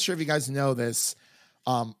not sure if you guys know this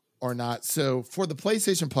or not. So for the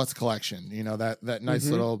PlayStation Plus collection, that nice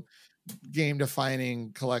little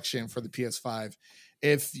game-defining collection for the PS5,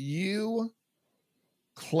 if you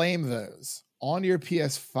claim those on your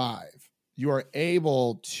PS5, you are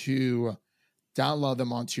able to download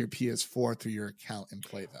them onto your PS4 through your account and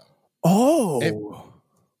play them. Oh,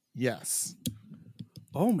 yes.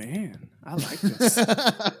 Oh man, I like this.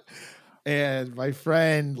 And my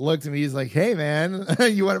friend looked at me. He's like, "Hey man,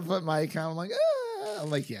 you want to put my account?" I'm like, I'm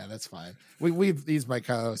like, "Yeah, that's fine." He's my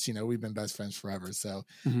co-host. We've been best friends forever. So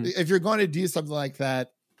if you're going to do something like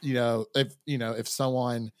that, if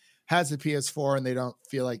someone has a PS4 and they don't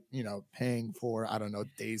feel like paying for, I don't know,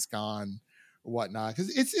 Days Gone or whatnot,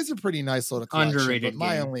 because it's a pretty nice little collection. Underrated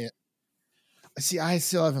game. I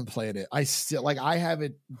still haven't played it. I have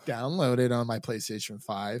it downloaded on my PlayStation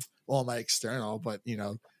 5, well, my external, but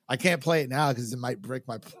I can't play it now because it might break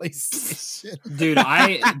my PlayStation. Dude,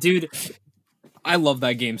 I love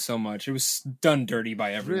that game so much. It was done dirty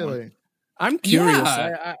by everyone. Really? I'm curious.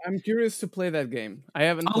 Yeah. I'm curious to play that game. I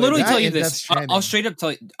haven't. I'll literally tell you this. I'll straight up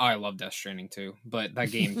tell you. I love Death Stranding too, but that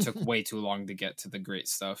game took way too long to get to the great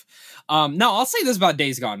stuff. No, I'll say this about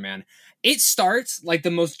Days Gone, man. It starts like the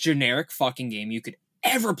most generic fucking game you could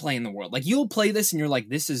ever play in the world. Like you'll play this and you're like,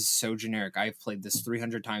 this is so generic. I've played this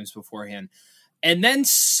 300 times beforehand, and then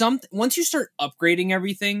once you start upgrading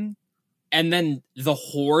everything, and then the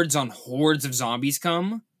hordes on hordes of zombies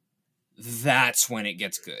come. That's when it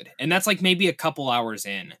gets good. And that's like maybe a couple hours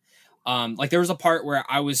in. Like there was a part where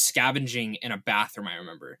I was scavenging in a bathroom, I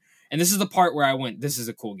remember. And this is the part where I went, this is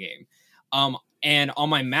a cool game. And on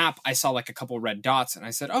my map, I saw like a couple red dots and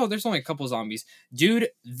I said, oh, there's only a couple zombies. Dude,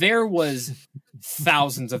 there was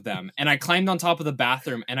thousands of them. And I climbed on top of the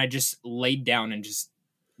bathroom and I just laid down and just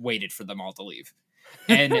waited for them all to leave.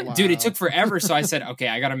 And wow. Dude, it took forever. So I said, okay,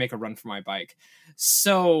 I got to make a run for my bike.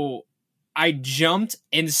 So I jumped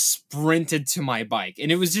and sprinted to my bike.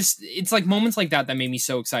 And it's like moments like that made me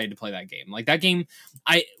so excited to play that game. Like that game,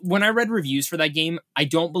 when I read reviews for that game, I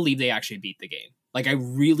don't believe they actually beat the game. Like I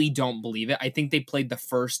really don't believe it. I think they played the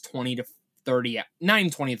first 20 to 30, not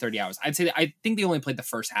even 20 to 30 hours. I think they only played the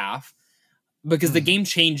first half because the game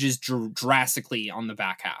changes drastically on the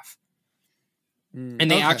back half. And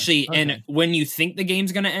they and when you think the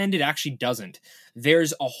game's going to end, it actually doesn't.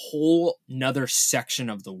 There's a whole nother section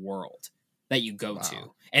of the world that you go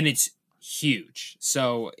to, and it's huge.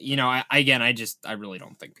 So, I really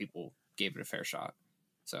don't think people gave it a fair shot.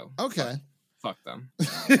 So, okay. Fuck them.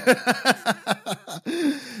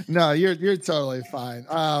 No, you're totally fine.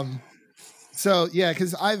 So yeah,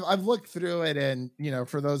 because I've looked through it, and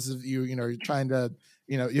for those of you, you're trying to,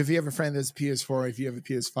 if you have a friend that's PS4, if you have a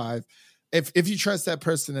PS5, if you trust that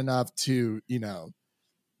person enough to,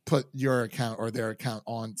 put your account or their account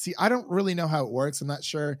on. See, I don't really know how it works. I'm not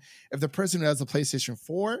sure if the person who has a PlayStation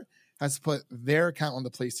 4 has to put their account on the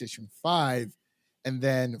PlayStation 5. And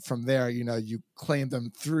then from there, you claim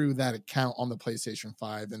them through that account on the PlayStation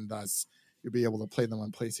 5, and thus you'll be able to play them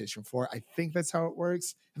on PlayStation 4. I think that's how it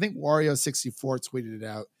works. I think Wario64 tweeted it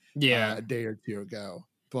out a day or two ago.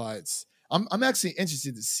 But I'm actually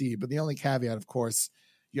interested to see. But the only caveat, of course,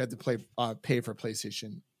 you have to pay for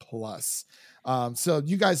PlayStation Plus. So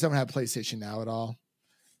you guys don't have PlayStation Now at all?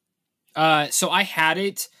 So I had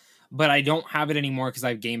it, but I don't have it anymore because I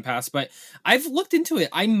have Game Pass. But I've looked into it.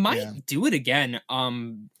 I might do it again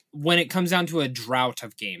when it comes down to a drought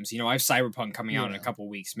of games. I have Cyberpunk coming out in a couple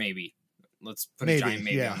weeks, maybe. Let's put a giant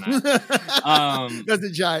maybe on that. That's a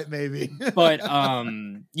giant maybe. But,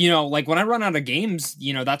 like when I run out of games,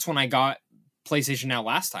 that's when I got PlayStation Now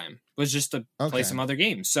last time, was just to play some other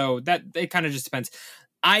games. So that it kind of just depends.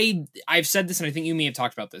 I've said this, and I think you may have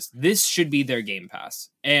talked about this. This should be their Game Pass.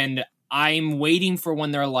 And I'm waiting for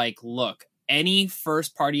when they're like, look, any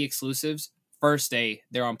first party exclusives, first day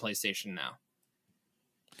they're on PlayStation Now.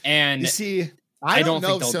 And you see, I don't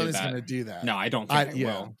know if they'll Sony's going to do that. No, I don't think they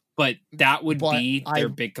will. But that would be their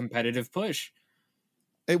big competitive push.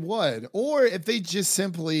 It would. Or if they just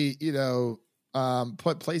simply, put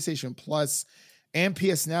PlayStation Plus and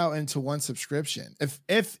PS Now into one subscription,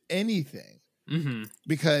 if anything. Mm-hmm.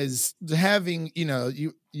 Because having,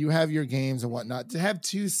 you have your games and whatnot, to have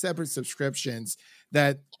two separate subscriptions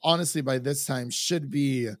that honestly by this time should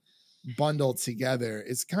be bundled together,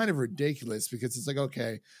 it's kind of ridiculous, because it's like,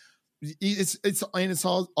 okay, it's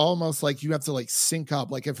almost like you have to like sync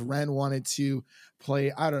up. Like if Ren wanted to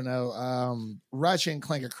play, I don't know, Ratchet and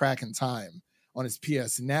Clank: A Crack in Time on his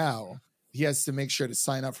PS Now, he has to make sure to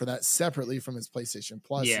sign up for that separately from his PlayStation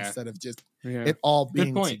Plus instead of just it all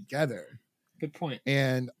being together. Good point.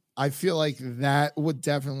 And I feel like that would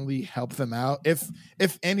definitely help them out.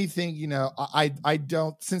 If anything, I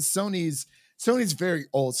don't, since Sony's very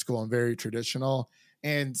old school and very traditional,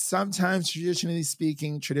 and sometimes traditionally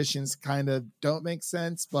speaking, traditions kind of don't make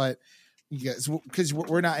sense, but because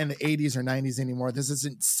we're not in the 80s or 90s anymore. This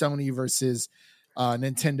isn't Sony versus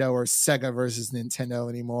Nintendo or Sega versus Nintendo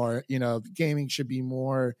anymore. Gaming should be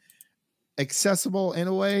more accessible in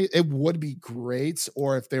a way. It would be great.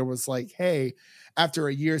 Or if there was like, hey, after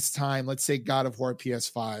a year's time, let's say God of War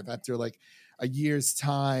PS5, after like a year's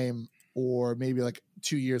time, or maybe like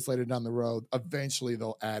 2 years later down the road, eventually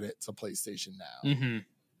they'll add it to PlayStation Now.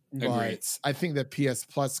 Mm-hmm. But I think the PS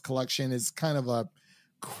Plus collection is kind of a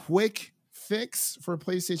quick fix for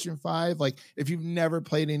PlayStation 5. Like if you've never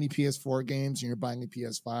played any PS4 games and you're buying a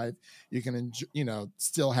PS5, you can enjoy,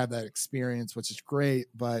 still have that experience, which is great.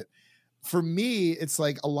 But for me, it's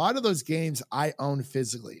like a lot of those games I own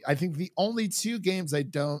physically. I think the only two games I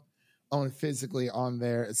don't own physically on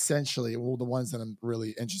there, essentially, well, the ones that I'm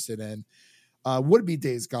really interested in, would be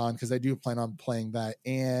Days Gone, because I do plan on playing that.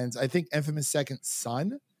 And I think Infamous Second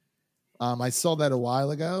Son. I saw that a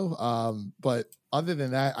while ago. But other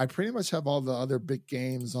than that, I pretty much have all the other big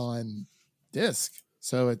games on disc.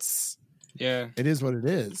 So it is what it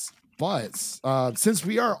is. But since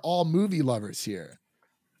we are all movie lovers here,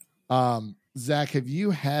 Zach, have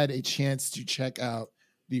you had a chance to check out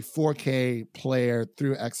the 4K player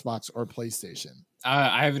through Xbox or PlayStation?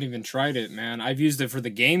 I haven't even tried it, man. I've used it for the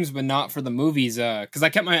games, but not for the movies. Because I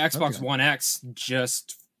kept my Xbox One X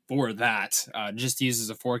just for that, just to use as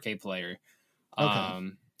a 4K player.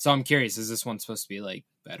 So I'm curious, is this one supposed to be like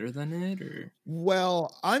better than it, or?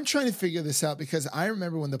 Well, I'm trying to figure this out, because I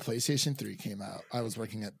remember when the PlayStation 3 came out, I was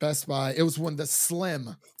working at Best Buy. It was when the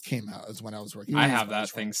Slim came out, is when I was working. I have that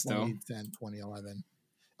thing still. 2010, 2011.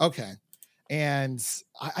 Okay. And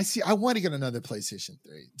I want to get another PlayStation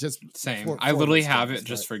 3. Just same. I literally have it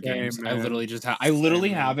just for games. I literally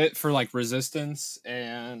have it for like Resistance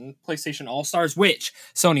and PlayStation All-Stars, which,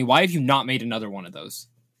 Sony, why have you not made another one of those?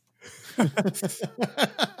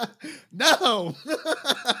 No.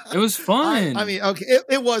 It was fun. I mean, okay,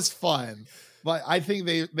 it was fun, but I think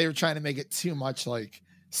they were trying to make it too much like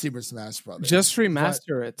Super Smash Brothers. Just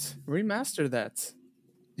remaster it. Remaster that.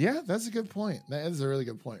 Yeah, that's a good point. That is a really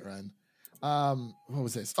good point, Ren. What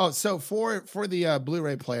was this? Oh, so for the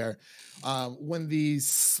Blu-ray player, when the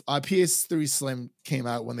PS3 Slim came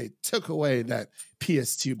out, when they took away that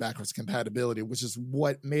PS2 backwards compatibility, which is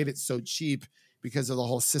what made it so cheap because of the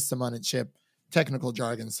whole system on a chip technical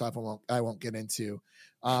jargon stuff I won't get into.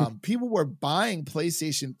 People were buying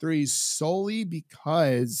PlayStation 3 solely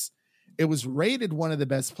because it was rated one of the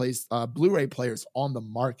best Blu-ray players on the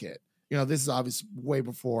market. This is obviously way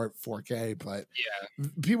before 4K, but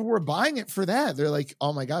people were buying it for that. They're like,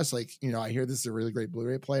 oh my gosh, like, I hear this is a really great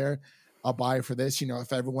Blu-ray player. I'll buy it for this.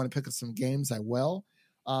 If I ever want to pick up some games, I will.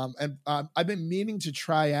 And I've been meaning to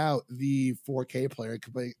try out the 4K player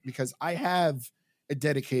because I have a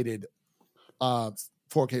dedicated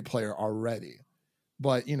 4K player already.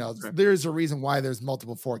 But, there's a reason why there's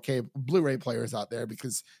multiple 4K Blu-ray players out there,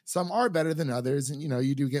 because some are better than others. And,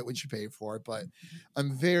 you do get what you pay for. But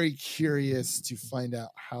I'm very curious to find out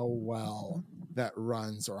how well that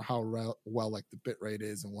runs, or how well like the bitrate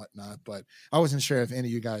is and whatnot. But I wasn't sure if any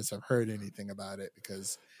of you guys have heard anything about it,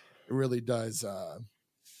 because it really does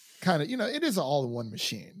kind of, it is an all-in-one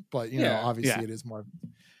machine. But, obviously it is more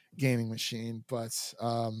gaming machine. But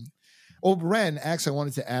Ren, actually, I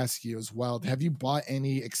wanted to ask you as well, have you bought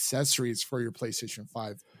any accessories for your PlayStation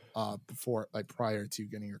 5 before, like prior to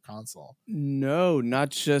getting your console? No,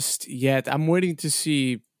 not just yet. I'm waiting to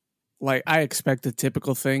see, like, I expect the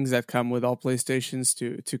typical things that come with all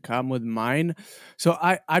PlayStations to come with mine. So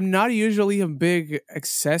I'm not usually a big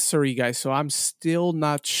accessory guy, so I'm still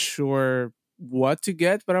not sure what to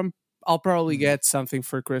get, but I'm I'll probably get something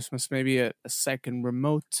for Christmas, maybe a second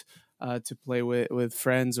remote to play with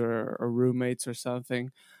friends or roommates or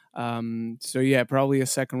something. So yeah, probably a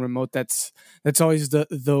second remote. That's always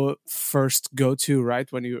the first go to,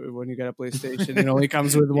 right? When you get a PlayStation, it only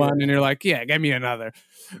comes with one, and you're like, yeah, get me another.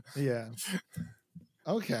 Yeah.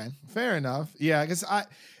 Okay, fair enough. Yeah, I guess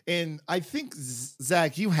I think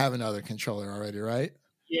Zach, you have another controller already, right?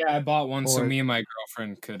 Yeah, I bought one so me and my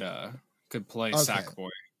girlfriend could play Sackboy.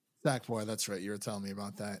 Sackboy, that's right. You were telling me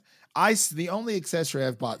about that. The only accessory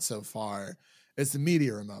I've bought so far is the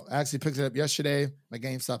media remote. I actually picked it up yesterday. My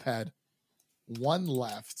GameStop had one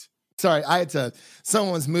left. Sorry,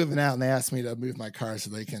 someone was moving out and they asked me to move my car so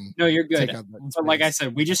they can. No, you're good. But like I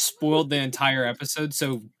said, we just spoiled the entire episode,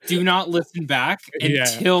 so do not listen back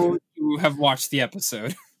until you have watched the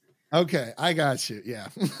episode. Okay, I got you. Yeah.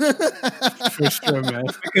 For sure, man.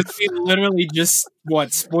 Because we literally just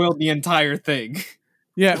spoiled the entire thing.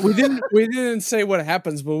 Yeah, we didn't say what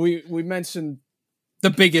happens, but we mentioned the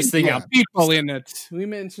biggest thing out. People in it. We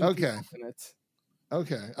mentioned people in it.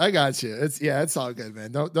 Okay, I got you. It's all good,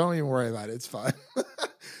 man. Don't even worry about it. It's fine.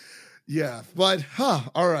 Yeah, but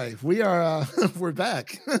all right, we are we're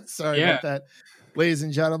back. Sorry about that, ladies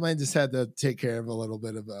and gentlemen. Just had to take care of a little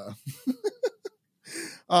bit of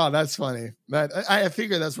Oh, that's funny. That I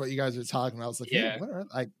figured that's what you guys were talking about. I was like, hey,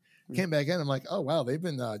 I came back in. I'm like, oh wow, they've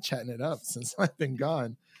been chatting it up since I've been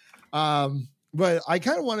gone. But I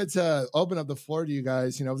kind of wanted to open up the floor to you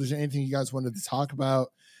guys. You know, if there's anything you guys wanted to talk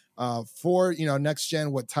about for next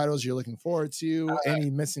gen, what titles you're looking forward to, any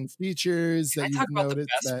missing features that you've noticed.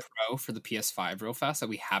 The best Pro for the PS5 real fast that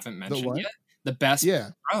we haven't mentioned yet. The best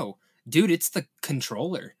Pro, dude. It's the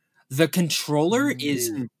controller. The controller is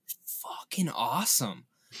fucking awesome.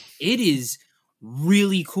 It is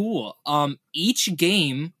really cool. Each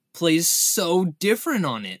game plays so different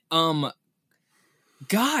on it.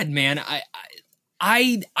 God, man,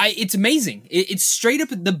 I it's amazing. It's straight up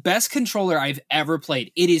the best controller I've ever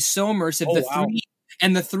played. It is so immersive. Oh, 3D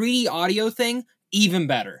and the 3D audio thing, even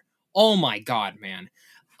better. Oh my God, man.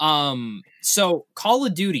 So Call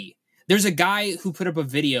of Duty, there's a guy who put up a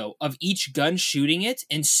video of each gun shooting it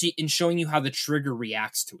and showing you how the trigger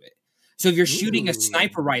reacts to it. So if you're shooting a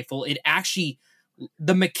sniper rifle, it actually,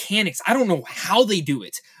 the mechanics, I don't know how they do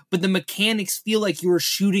it, but the mechanics feel like you're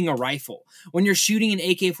shooting a rifle. When you're shooting an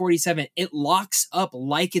AK-47, it locks up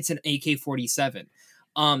like it's an AK-47.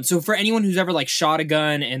 So for anyone who's ever shot a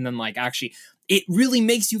gun and then actually, it really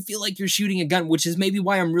makes you feel like you're shooting a gun, which is maybe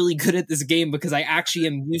why I'm really good at this game, because I actually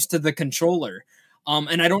am used to the controller.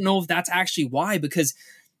 And I don't know if that's actually why, because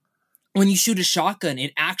when you shoot a shotgun,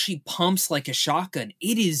 it actually pumps like a shotgun.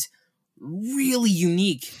 It is really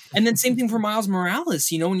unique. And then same thing for Miles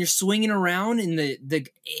Morales, when you're swinging around in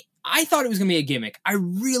I thought it was going to be a gimmick. I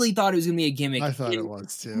really thought it was going to be a gimmick. I thought it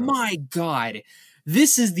was too. My God,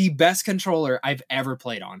 this is the best controller I've ever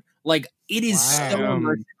played on. It is so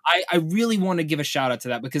immersive. I really want to give a shout out to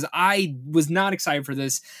that because I was not excited for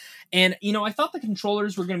this. And, I thought the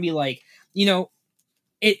controllers were going to be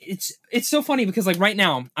it's so funny because right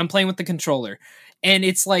now I'm playing with the controller and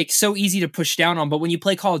it's so easy to push down on, but when you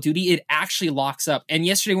play Call of Duty, it actually locks up. And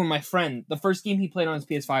yesterday when my friend, the first game he played on his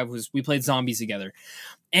PS5 we played Zombies together,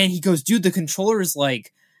 and he goes, dude, the controller is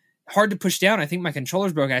hard to push down. I think my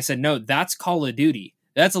controller's broken. I said, no, that's Call of Duty.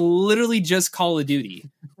 That's literally just Call of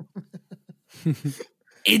Duty.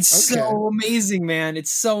 It's so amazing, man.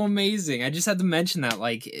 It's so amazing. I just had to mention that.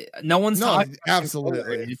 No one's talking.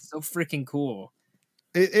 Absolutely. It's so freaking cool.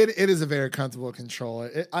 It is a very comfortable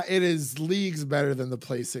controller. It is leagues better than the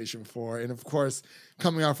PlayStation 4, and of course,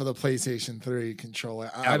 coming off of the PlayStation 3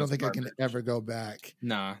 controller, I don't think I can ever go back.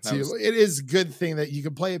 Nah, it is a good thing that you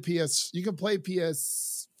can play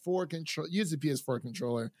PS4 control, use a PS4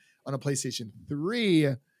 controller on a PlayStation 3,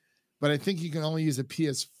 but I think you can only use a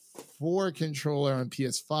PS4 controller on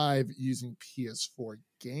PS5 using PS4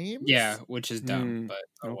 games. Yeah, which is dumb,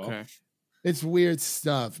 but okay. Well. It's weird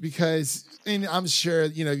stuff because, and I'm sure,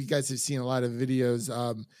 you guys have seen a lot of videos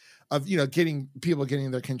of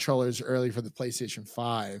getting their controllers early for the PlayStation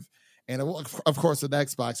 5. And of course, with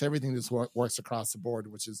Xbox, everything just works across the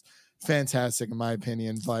board, which is fantastic in my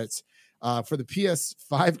opinion. But for the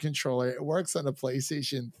PS5 controller, it works on a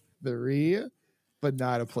PlayStation 3, but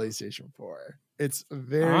not a PlayStation 4. It's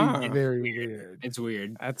very, very weird. It's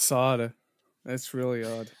weird. That's odd. That's really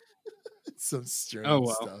odd. Some strange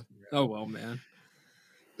stuff. Man. Oh well, man.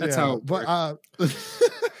 That's how. But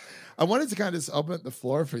I wanted to kind of just open up the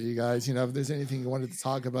floor for you guys. If there's anything you wanted to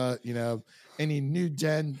talk about, any new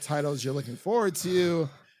gen titles you're looking forward to.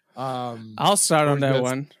 I'll start on that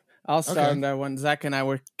one. I'll start on that one. Zach and I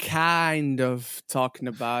were kind of talking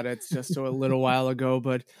about it just a little while ago,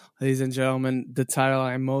 but ladies and gentlemen, the title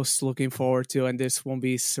I'm most looking forward to, and this won't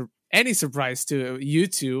be any surprise to you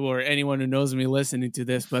two or anyone who knows me listening to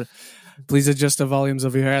this, but please adjust the volumes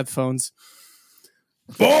of your headphones.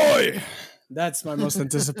 Boy! That's my most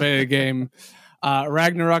anticipated game.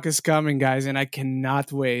 Ragnarok is coming, guys, and I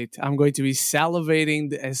cannot wait. I'm going to be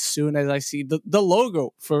salivating as soon as I see the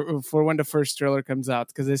logo for when the first trailer comes out,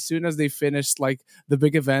 because as soon as they finished like the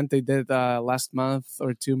big event they did last month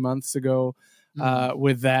or 2 months ago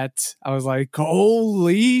with that, I was like,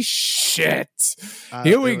 holy shit,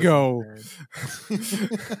 here we go.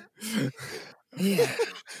 Yeah.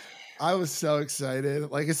 I was so excited.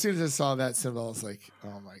 Like as soon as I saw that symbol, I was like,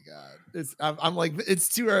 "Oh my god!" I'm like, it's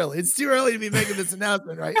too early. It's too early to be making this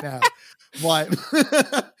announcement right now. But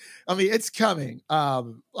I mean, it's coming. I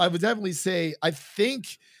would definitely say I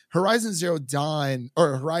think Horizon Zero Dawn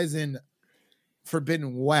or Horizon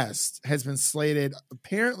Forbidden West has been slated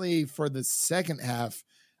apparently for the second half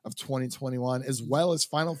of 2021, as well as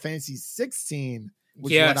Final Fantasy 16.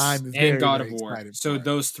 Which yes, is what I'm very, and God very of War. for. So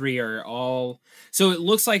those three are all. So it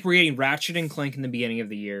looks like we're getting Ratchet and Clank in the beginning of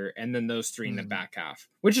the year, and then those three in the back half,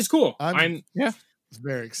 which is cool. I'm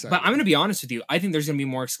very excited. But I'm going to be honest with you. I think there's going to be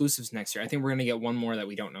more exclusives next year. I think we're going to get one more that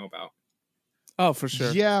we don't know about. Oh, for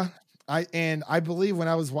sure. Yeah, I believe when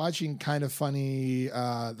I was watching the Kind of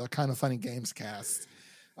Funny Games cast,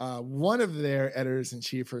 one of their editors in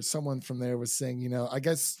chief or someone from there was saying, I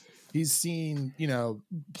guess. He's seen,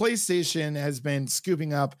 PlayStation has been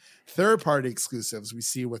scooping up third-party exclusives. We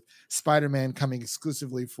see with Spider-Man coming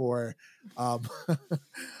exclusively for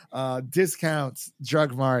discounts,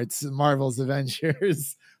 drug marts, Marvel's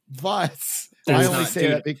Avengers. But I only say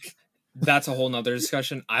that because that's a whole nother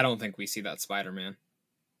discussion. I don't think we see that Spider-Man.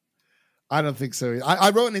 I don't think so.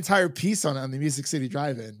 I wrote an entire piece on the Music City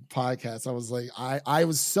Drive-In podcast. I was like, I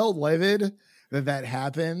was so livid that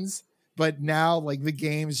happens. But now, like, the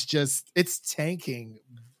game's it's tanking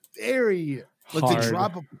very like the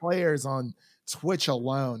drop of players on Twitch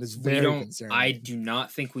alone is very concerning. I do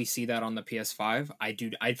not think we see that on the PS5.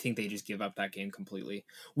 I think they just give up that game completely.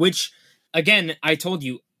 Which, again, I told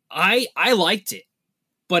you, I liked it.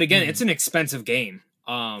 But again, it's an expensive game.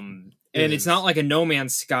 And it's not like a No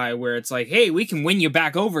Man's Sky where it's like, hey, we can win you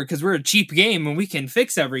back over because we're a cheap game and we can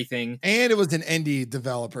fix everything. And it was an indie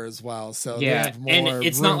developer as well. So yeah, and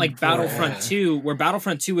it's not like Battlefront 2, where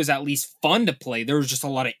Battlefront 2 was at least fun to play. There was just a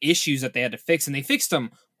lot of issues that they had to fix, and they fixed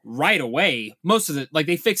them right away. Most of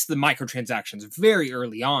they fixed the microtransactions very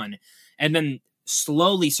early on, and then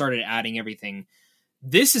slowly started adding everything.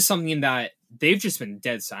 This is something that they've just been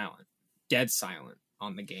dead silent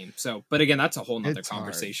on the game. So, but again, that's a whole nother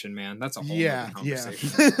conversation, man. That's a whole nother conversation.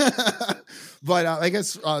 Yeah. But I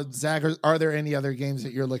guess, Zach, are there any other games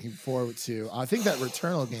that you're looking forward to? I think that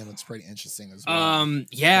Returnal game looks pretty interesting as well.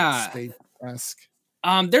 Yeah. Space-esque.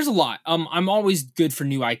 There's a lot. I'm always good for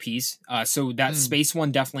new IPs. So that space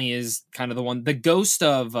one definitely is kind of the one. The Ghost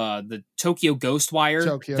of the Tokyo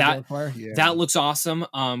Ghostwire. That looks awesome.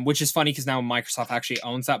 Which is funny because now Microsoft actually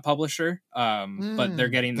owns that publisher. But they're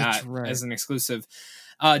getting that as an exclusive.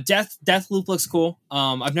 Deathloop looks cool.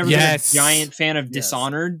 I've never been a giant fan of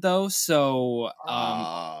Dishonored though, so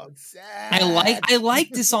I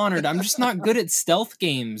like Dishonored. I'm just not good at stealth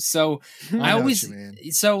games, so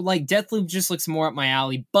Deathloop just looks more up my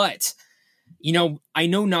alley. But I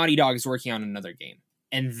know Naughty Dog is working on another game,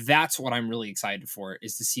 and that's what I'm really excited for,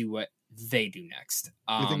 is to see what they do next.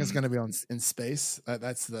 You think it's going to be in space?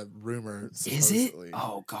 That's the rumor. Supposedly. Is it?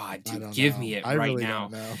 Oh God, dude, give me it right really now.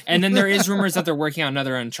 Don't know. And then there is rumors that they're working on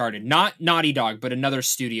another Uncharted, not Naughty Dog, but another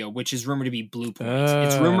studio, which is rumored to be Bluepoint.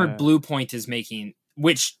 It's rumored Bluepoint is making,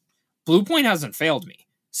 which Bluepoint hasn't failed me.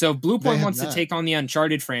 So Bluepoint wants to take on the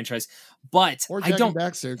Uncharted franchise, but or Jack and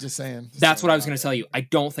Daxter. Just saying. That's what I was going to tell you. I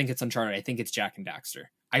don't think it's Uncharted. I think it's Jack and Daxter.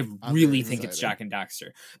 I really think it's Jack and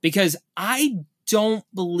Daxter, because I don't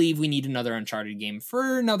believe we need another Uncharted game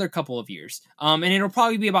for another couple of years. And it'll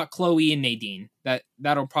probably be about Chloe and Nadine.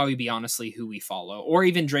 That'll probably be honestly who we follow, or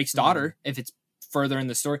even Drake's daughter if it's further in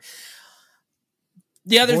the story.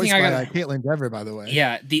 The other thing I got, Caitlin Dever, by the way.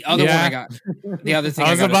 Yeah, the other one I got. The other thing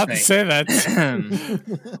I was about to say that.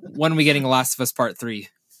 When are we getting Last of Us Part 3?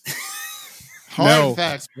 Hard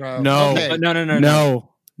facts, bro. No, okay. No.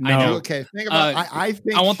 I know. Okay, think about. I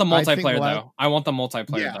think I want the multiplayer though. I want the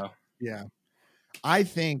multiplayer though. Yeah, I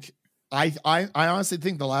think. I honestly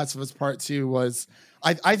think The Last of Us Part 2 was.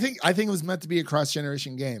 I think it was meant to be a cross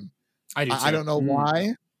generation game. I do. Too. I don't know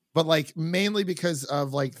why. But like mainly because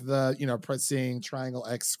of like the pressing triangle,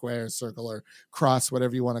 X, square, circle, or cross,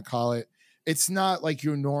 whatever you want to call it. It's not like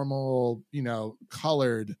your normal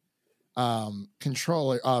colored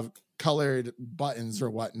controller of colored buttons or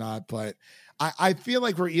whatnot, but I feel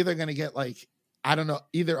like we're either going to get like, I don't know,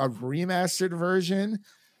 either a remastered version,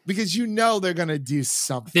 because they're going to do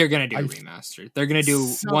something. They're going to do a remaster. They're going to do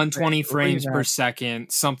 120 frames per remastered.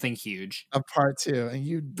 second, something huge. A part 2, and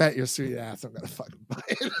you bet your sweet ass I'm going to fucking buy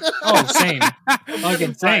it. Oh, same.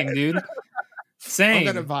 Fucking same, dude. Same. I'm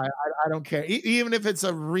going to buy it. I don't care. Even if it's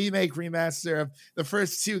a remaster of the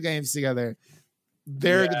first 2 games together,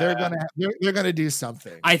 they're gonna do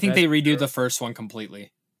something. I think they redo the first one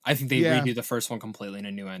completely. I think they redo the first one completely in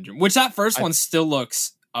a new engine, which that first one still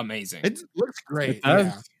looks amazing. It looks great.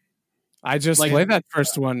 I just played that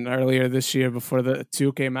first one earlier this year before the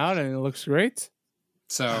 2 came out, and it looks great.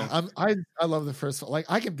 So I love the first one. Like,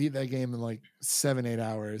 I can beat that game in like 7-8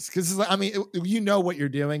 hours, because like, I mean, you know what you're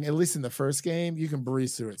doing. At least in the first game, you can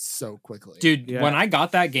breeze through it so quickly, dude. Yeah. When I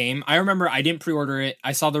got that game, I remember I didn't pre-order it.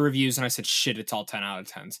 I saw the reviews and I said, "Shit, it's all 10 out of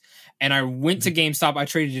 10s." And I went to GameStop. I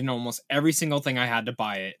traded in almost every single thing I had to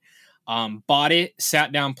buy it. Bought it,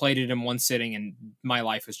 sat down, played it in one sitting, and my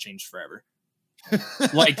life was changed forever.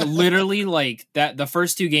 Like, literally, like that. The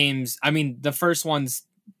first 2 games. I mean, the first ones,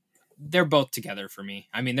 they're both together for me.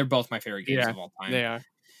 I mean, they're both my favorite games of all time. They are.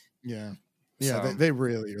 Yeah. So. They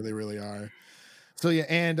really are. So yeah,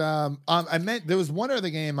 and I meant there was one other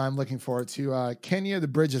game I'm looking forward to, Kenya: The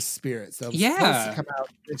Bridge of Spirits. That was supposed to come out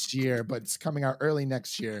this year, but it's coming out early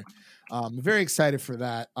next year. I'm very excited for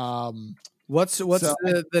that. What's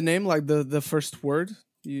the name, like the first word?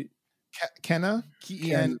 Kenna,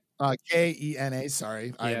 Kena.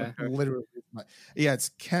 Sorry, I literally. It's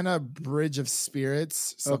Kena: Bridge of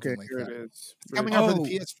Spirits. Something like that. It is. It's coming out for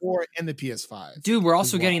the PS4 and the PS5. Dude, we're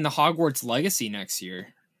also getting the Hogwarts Legacy next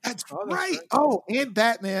year. That's right. Oh, and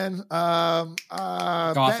Batman. Gotham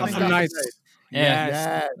Knights.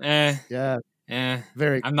 Yeah.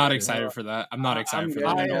 Very. I'm not excited for that. I'm not excited for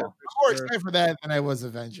that at all. I'm more excited for that than I was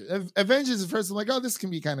Avengers. Avengers, at first, I'm like, oh, this can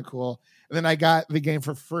be kind of cool. And then I got the game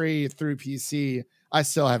for free through PC. I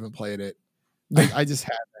still haven't played it. I just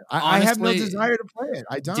haven't. Honestly, I have no desire to play it.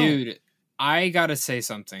 I don't. Dude, I gotta say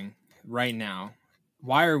something right now.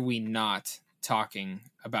 Why are we not talking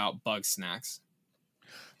about Bug Snacks?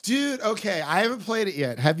 Dude, okay, I haven't played it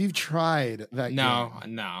yet. Have you tried that game? No, I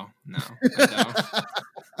don't.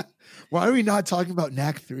 Why are we not talking about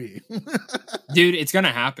Knack 3? Dude, it's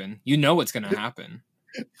gonna happen. You know it's gonna happen.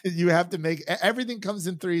 You have to make everything comes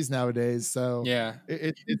in 3s nowadays, so yeah,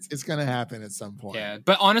 it's gonna happen at some point. Yeah,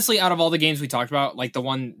 but honestly, out of all the games we talked about, like the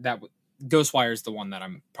one that Ghostwire is the one that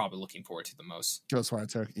I'm probably looking forward to the most.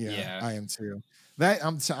 Ghostwire, yeah, I am too. That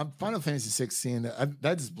I'm Final Fantasy 16.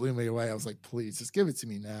 That just blew me away. I was like, please, just give it to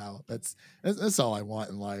me now. That's all I want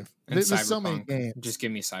in life. There's so many games. Just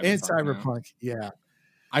give me Cyberpunk. And Cyberpunk, yeah.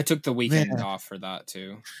 I took the weekend off for that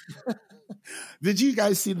too. Did you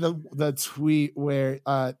guys see the tweet where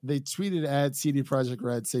they tweeted at CD Projekt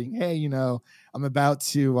Red saying, "Hey, I'm about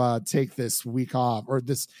to take this week off or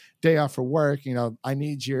this day off for work. I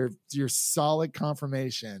need your solid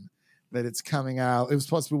confirmation that it's coming out." It was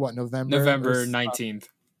supposed to be November 19th.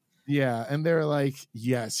 Yeah, and they were like,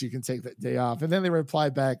 "Yes, you can take that day off." And then they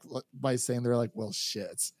replied back by saying they're like, "Well,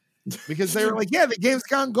 shit." Because they were like, yeah, the game's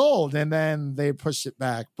gone gold, and then they pushed it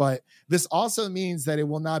back. But this also means that it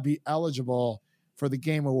will not be eligible for the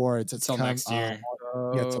Game Awards until next year.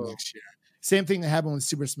 Till next year. Same thing that happened with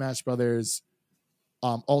Super Smash Brothers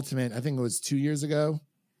Ultimate. I think it was 2 years ago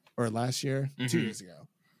or last year. Mm-hmm. 2 years ago.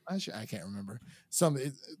 Actually, I can't remember.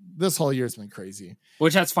 This whole year's been crazy.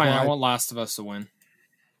 Which that's fine. I want Last of Us to win.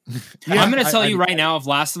 I'm going to tell you right now, if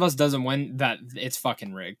Last of Us doesn't win, that it's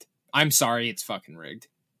fucking rigged. I'm sorry, it's fucking rigged.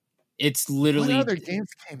 It's literally what other games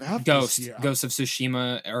came out. Ghost of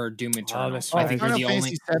Tsushima or Doom Eternal. I think Final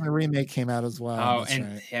Fantasy 7 remake came out as well. Oh,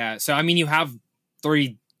 and right. Yeah. So I mean, you have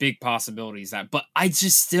 3 big possibilities but I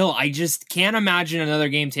just can't imagine another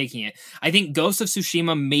game taking it. I think Ghost of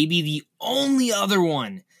Tsushima may be the only other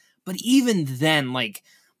one, but even then, like,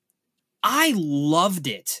 I loved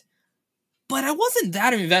it, but I wasn't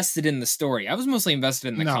that invested in the story. I was mostly invested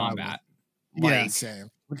in the combat. Yeah, same.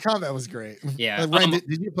 The combat was great. Yeah.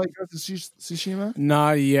 Did you play Ghost of Tsushima?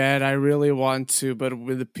 Not yet. I really want to, but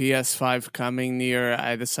with the PS5 coming near,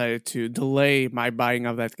 I decided to delay my buying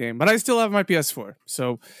of that game. But I still have my PS4,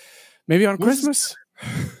 so maybe on Christmas.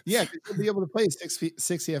 Yeah, you'll be able to play 60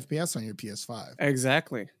 FPS on your PS5.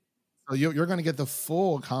 Exactly. So you're going to get the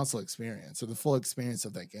full console experience or the full experience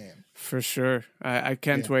of that game. For sure. I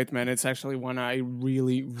can't wait, man. It's actually one I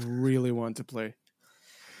really, really want to play.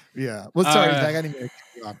 Yeah. Well, sorry, Zach, I didn't mean to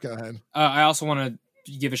cut you off. Go ahead. I also want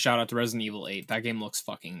to give a shout out to Resident Evil 8. That game looks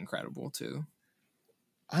fucking incredible too.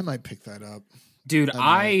 I might pick that up. Dude,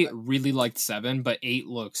 I really liked 7, but 8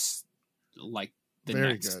 looks like the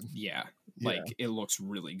Very next. good. Yeah. Yeah. Like it looks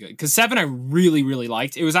really good. Because 7 I really, really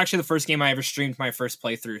liked. It was actually the first game I ever streamed my first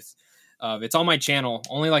playthrough of. It's on my channel.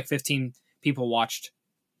 Only like 15 people watched,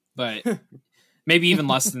 but maybe even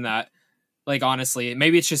less than that. Like honestly,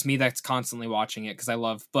 maybe it's just me that's constantly watching it because I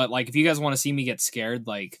love. But like, if you guys want to see me get scared,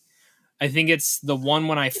 like I think it's the one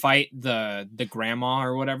when I fight the grandma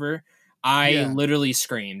or whatever. I literally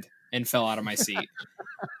screamed and fell out of my seat.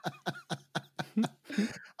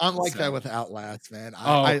 I'm like that with Outlast, man.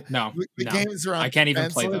 No, the games are on I can't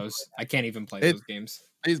even play defensive. those. I can't even play those games.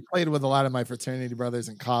 I played with a lot of my fraternity brothers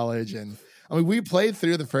in college, and I mean, we played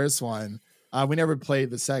through the first one. We never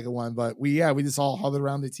played the second one, but we just all huddled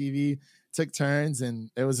around the TV, took turns,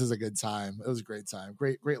 and it was just a good time. It was a great time.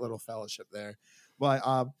 Great little fellowship there. But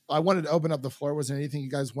I wanted to open up the floor. Was there anything you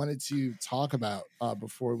guys wanted to talk about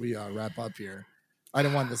before we wrap up here? I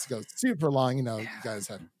didn't want this to go super long. You know, you guys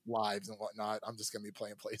have lives and whatnot. I'm just going to be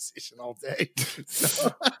playing PlayStation all day.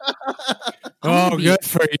 So. Good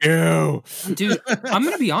for you. Dude, I'm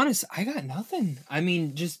going to be honest. I got nothing. I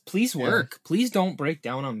mean, just please work. Please don't break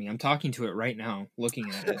down on me. I'm talking to it right now, looking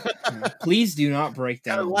at it. Please do not break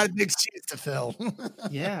down. Got a lot of big shoes to fill.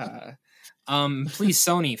 Yeah. Please,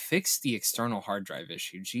 Sony, fix the external hard drive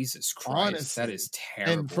issue. Jesus Christ. Honestly, that is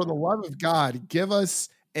terrible. And for the love of God, give us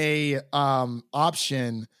a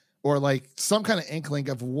option or like some kind of inkling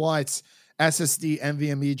of what SSD,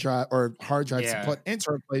 NVMe drive or hard drives to put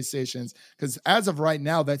into our PlayStations, because as of right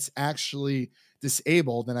now, that's actually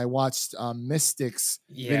disabled. And I watched Mystic's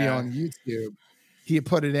video on YouTube. He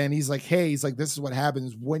put it in. He's like, this is what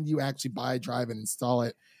happens when you actually buy a drive and install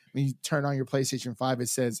it. When you turn on your PlayStation 5, it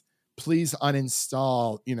says, please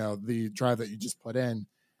uninstall, the drive that you just put in,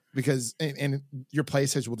 because and your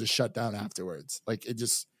PlayStation will just shut down afterwards. Like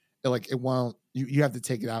it won't. You have to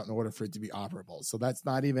take it out in order for it to be operable. So that's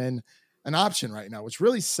not even an option right now, which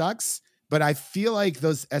really sucks. But I feel like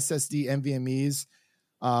those SSD NVMe's,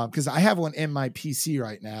 because I have one in my PC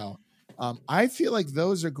right now, I feel like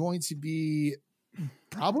those are going to be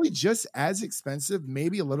probably just as expensive,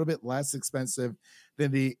 maybe a little bit less expensive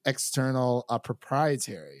than the external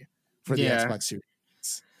proprietary for the Xbox Series.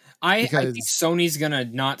 I think Sony's gonna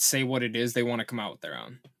not say what it is. They want to come out with their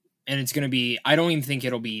own, and it's gonna be. I don't even think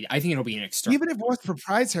it'll be. I think it'll be an external. Even if it was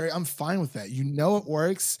proprietary, I'm fine with that. It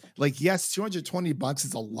works. Like, yes, $220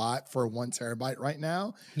 is a lot for 1 terabyte right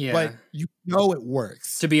now. Yeah, but it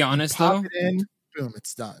works. To be honest, though, it in, boom,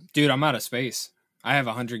 it's done. Dude, I'm out of space. I have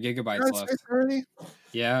 100 gigabytes left. Already?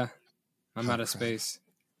 Yeah, I'm out of space.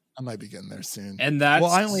 I might be getting there soon. And that's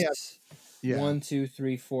I only have 1, 2,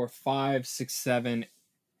 3, 4, 5, 6, 7.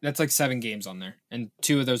 That's like 7 games on there, and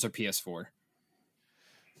 2 of those are PS4.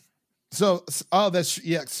 So, that's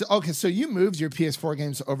okay. So you moved your PS4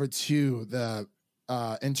 games over to the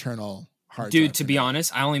internal hard drive. Dude, to be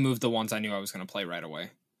honest, I only moved the ones I knew I was going to play right away,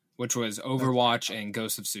 which was Overwatch and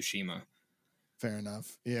Ghost of Tsushima. Fair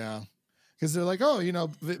enough. Yeah. Because they're like,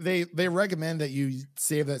 they recommend that you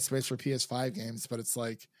save that space for PS5 games, but it's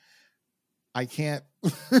like, I can't.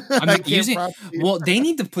 Well, they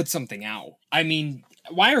need to put something out. I mean,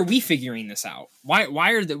 why are we figuring this out? Why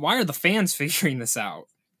are the fans figuring this out?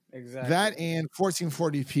 Exactly. That and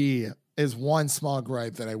 1440p is one small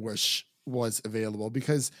gripe that I wish was available,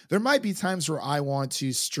 because there might be times where I want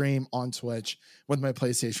to stream on Twitch with my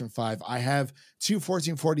PlayStation 5. I have 2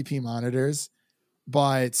 1440p monitors,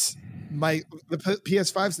 but the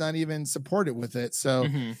PS5's not even supported with it. So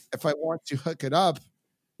if I want to hook it up,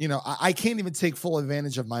 I can't even take full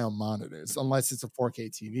advantage of my own monitors unless it's a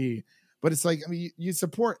 4K TV. But it's like, I mean, you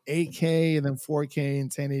support 8K and then 4K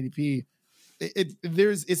and 1080p.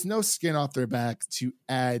 It's no skin off their back to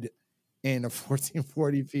add in a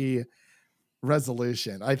 1440p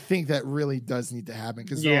resolution. I think that really does need to happen,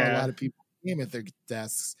 because there are a lot of people game at their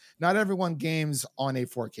desks. Not everyone games on a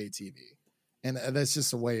 4K TV, and that's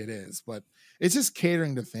just the way it is. But it's just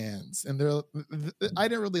catering to fans, and I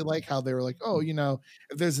didn't really like how they were like, if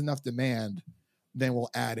there's enough demand, then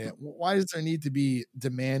we'll add it. Why does there need to be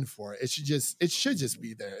demand for it? It should just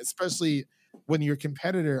be there, especially when your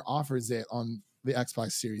competitor offers it on the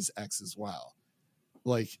Xbox Series X as well.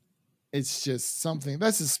 Like, it's just something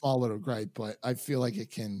that's a small little gripe, but I feel like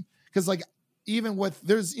it can, because like even with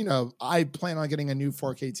I plan on getting a new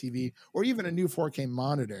 4K TV or even a new 4K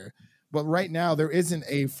monitor, but right now there isn't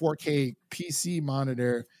a 4K PC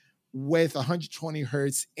monitor with 120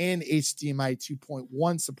 hertz and HDMI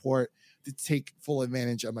 2.1 support to take full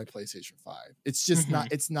advantage of my PlayStation 5. It's just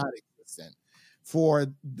not existent.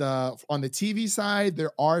 On the TV side,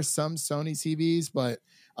 there are some Sony TVs, but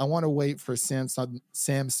I want to wait for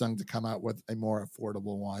Samsung to come out with a more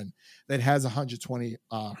affordable one that has 120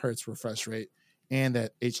 hertz refresh rate and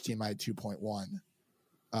that HDMI 2.1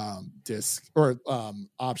 disc or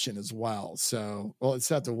option as well. So we'll just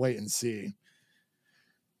have to wait and see.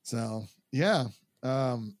 So yeah,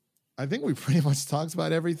 I think we pretty much talked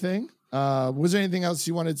about everything. Was there anything else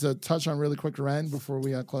you wanted to touch on really quick, Ren, before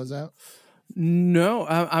we close out? No,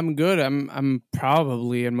 I'm good. I'm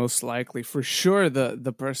probably and most likely for sure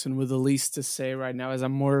the person with the least to say right now, as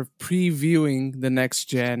I'm more previewing the next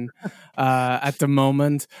gen at the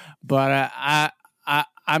moment. But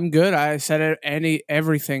I'm good. I said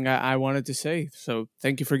everything I wanted to say. So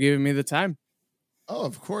thank you for giving me the time. Oh,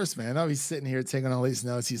 of course, man. I'll be sitting here taking all these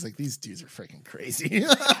notes. He's like, these dudes are freaking crazy.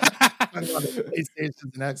 PlayStations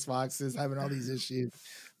and Xboxes having all these issues.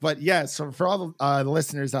 But yeah, so for all the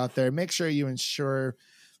listeners out there, make sure you ensure,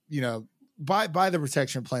 buy the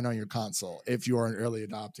protection plan on your console if you are an early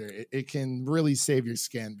adopter. It can really save your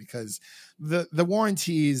skin, because the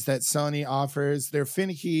warranties that Sony offers, they're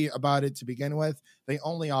finicky about it to begin with. They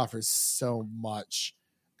only offer so much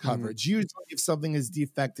coverage. Usually if something is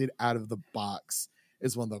defected out of the box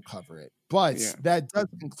is when they'll cover it. But that does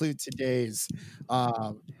conclude today's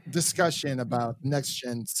discussion about Next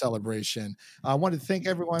Gen Celebration. I want to thank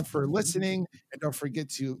everyone for listening, and don't forget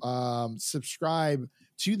to subscribe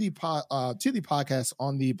to the podcast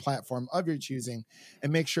on the platform of your choosing,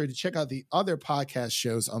 and make sure to check out the other podcast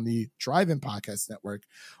shows on the Drive-In Podcast Network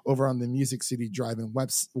over on the Music City Drive-In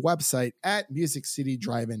website at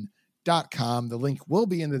musiccitydrivein.com. The link will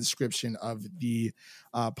be in the description of the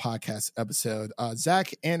podcast episode.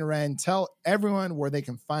 Zach and Ren, tell everyone where they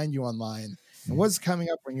can find you online and what's coming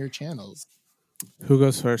up on your channels. Who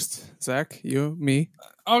goes first? Zach, you, me?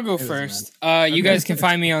 I'll go first. You guys can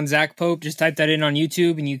find me on Zach Pope. Just type that in on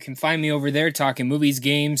YouTube, and you can find me over there talking movies,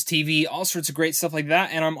 games, TV, all sorts of great stuff like that.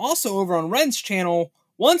 And I'm also over on Ren's channel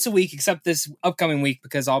once a week, except this upcoming week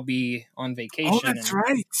because I'll be on vacation. Oh, that's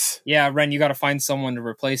right. Yeah, Ren, you got to find someone to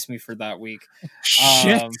replace me for that week.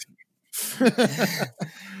 Shit.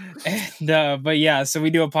 But yeah, so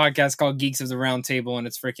we do a podcast called Geeks of the Round Table, and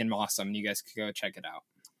it's freaking awesome. You guys could go check it out.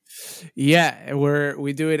 Yeah,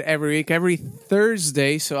 we do it every week, every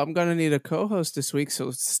Thursday. So I'm gonna need a co-host this week. So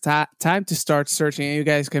it's time to start searching. And you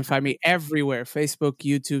guys can find me everywhere: Facebook,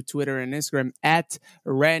 YouTube, Twitter, and Instagram at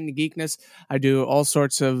Ren Geekness. I do all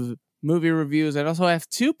sorts of movie reviews. I also have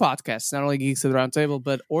two podcasts, not only Geeks of the Round Table,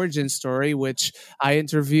 but Origin Story, which I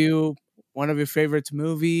interview one of your favorite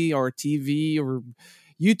movie or TV or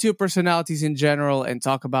YouTube personalities in general and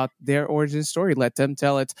talk about their origin story. Let them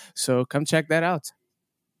tell it. So come check that out.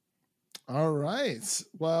 All right.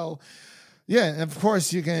 Well, yeah, and of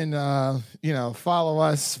course you can follow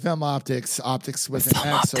us, Film Optics with an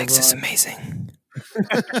X. Optics is amazing.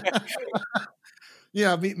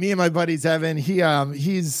 Yeah, me and my buddy Evan,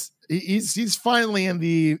 he's finally in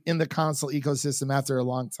the console ecosystem after a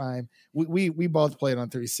long time. We both played on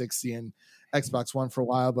 360 and Xbox One for a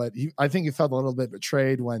while, but I think he felt a little bit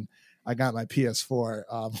betrayed when I got my PS4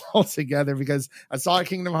 altogether, because I saw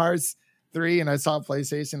Kingdom Hearts 3 and I saw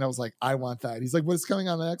PlayStation. I was like, I want that. He's like, what's coming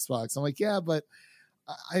on the Xbox? I'm like, yeah, but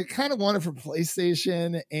I kind of wanted for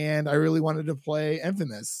PlayStation, and I really wanted to play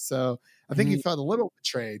Infamous. So I think he felt a little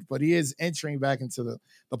betrayed, but he is entering back into the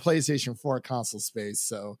PlayStation 4 console space.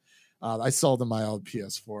 So I sold him my old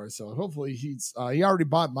PS4. So hopefully he already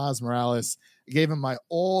bought Miles Morales. I gave him my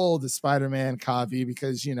old Spider-Man copy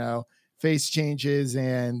because, face changes,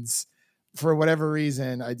 and for whatever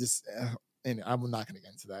reason, I just... and I'm not going to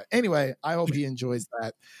get into that. Anyway, I hope he enjoys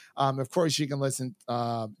that. Of course, you can listen.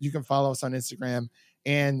 You can follow us on Instagram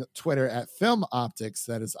and Twitter at Film Optics.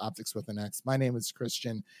 That is Optics with an X. My name is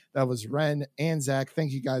Christian. That was Ren and Zach.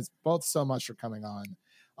 Thank you guys both so much for coming on.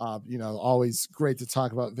 Always great to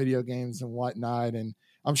talk about video games and whatnot. And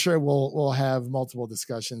I'm sure we'll have multiple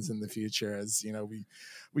discussions in the future as,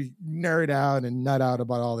 we nerd out and nut out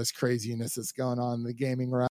about all this craziness that's going on in the gaming realm.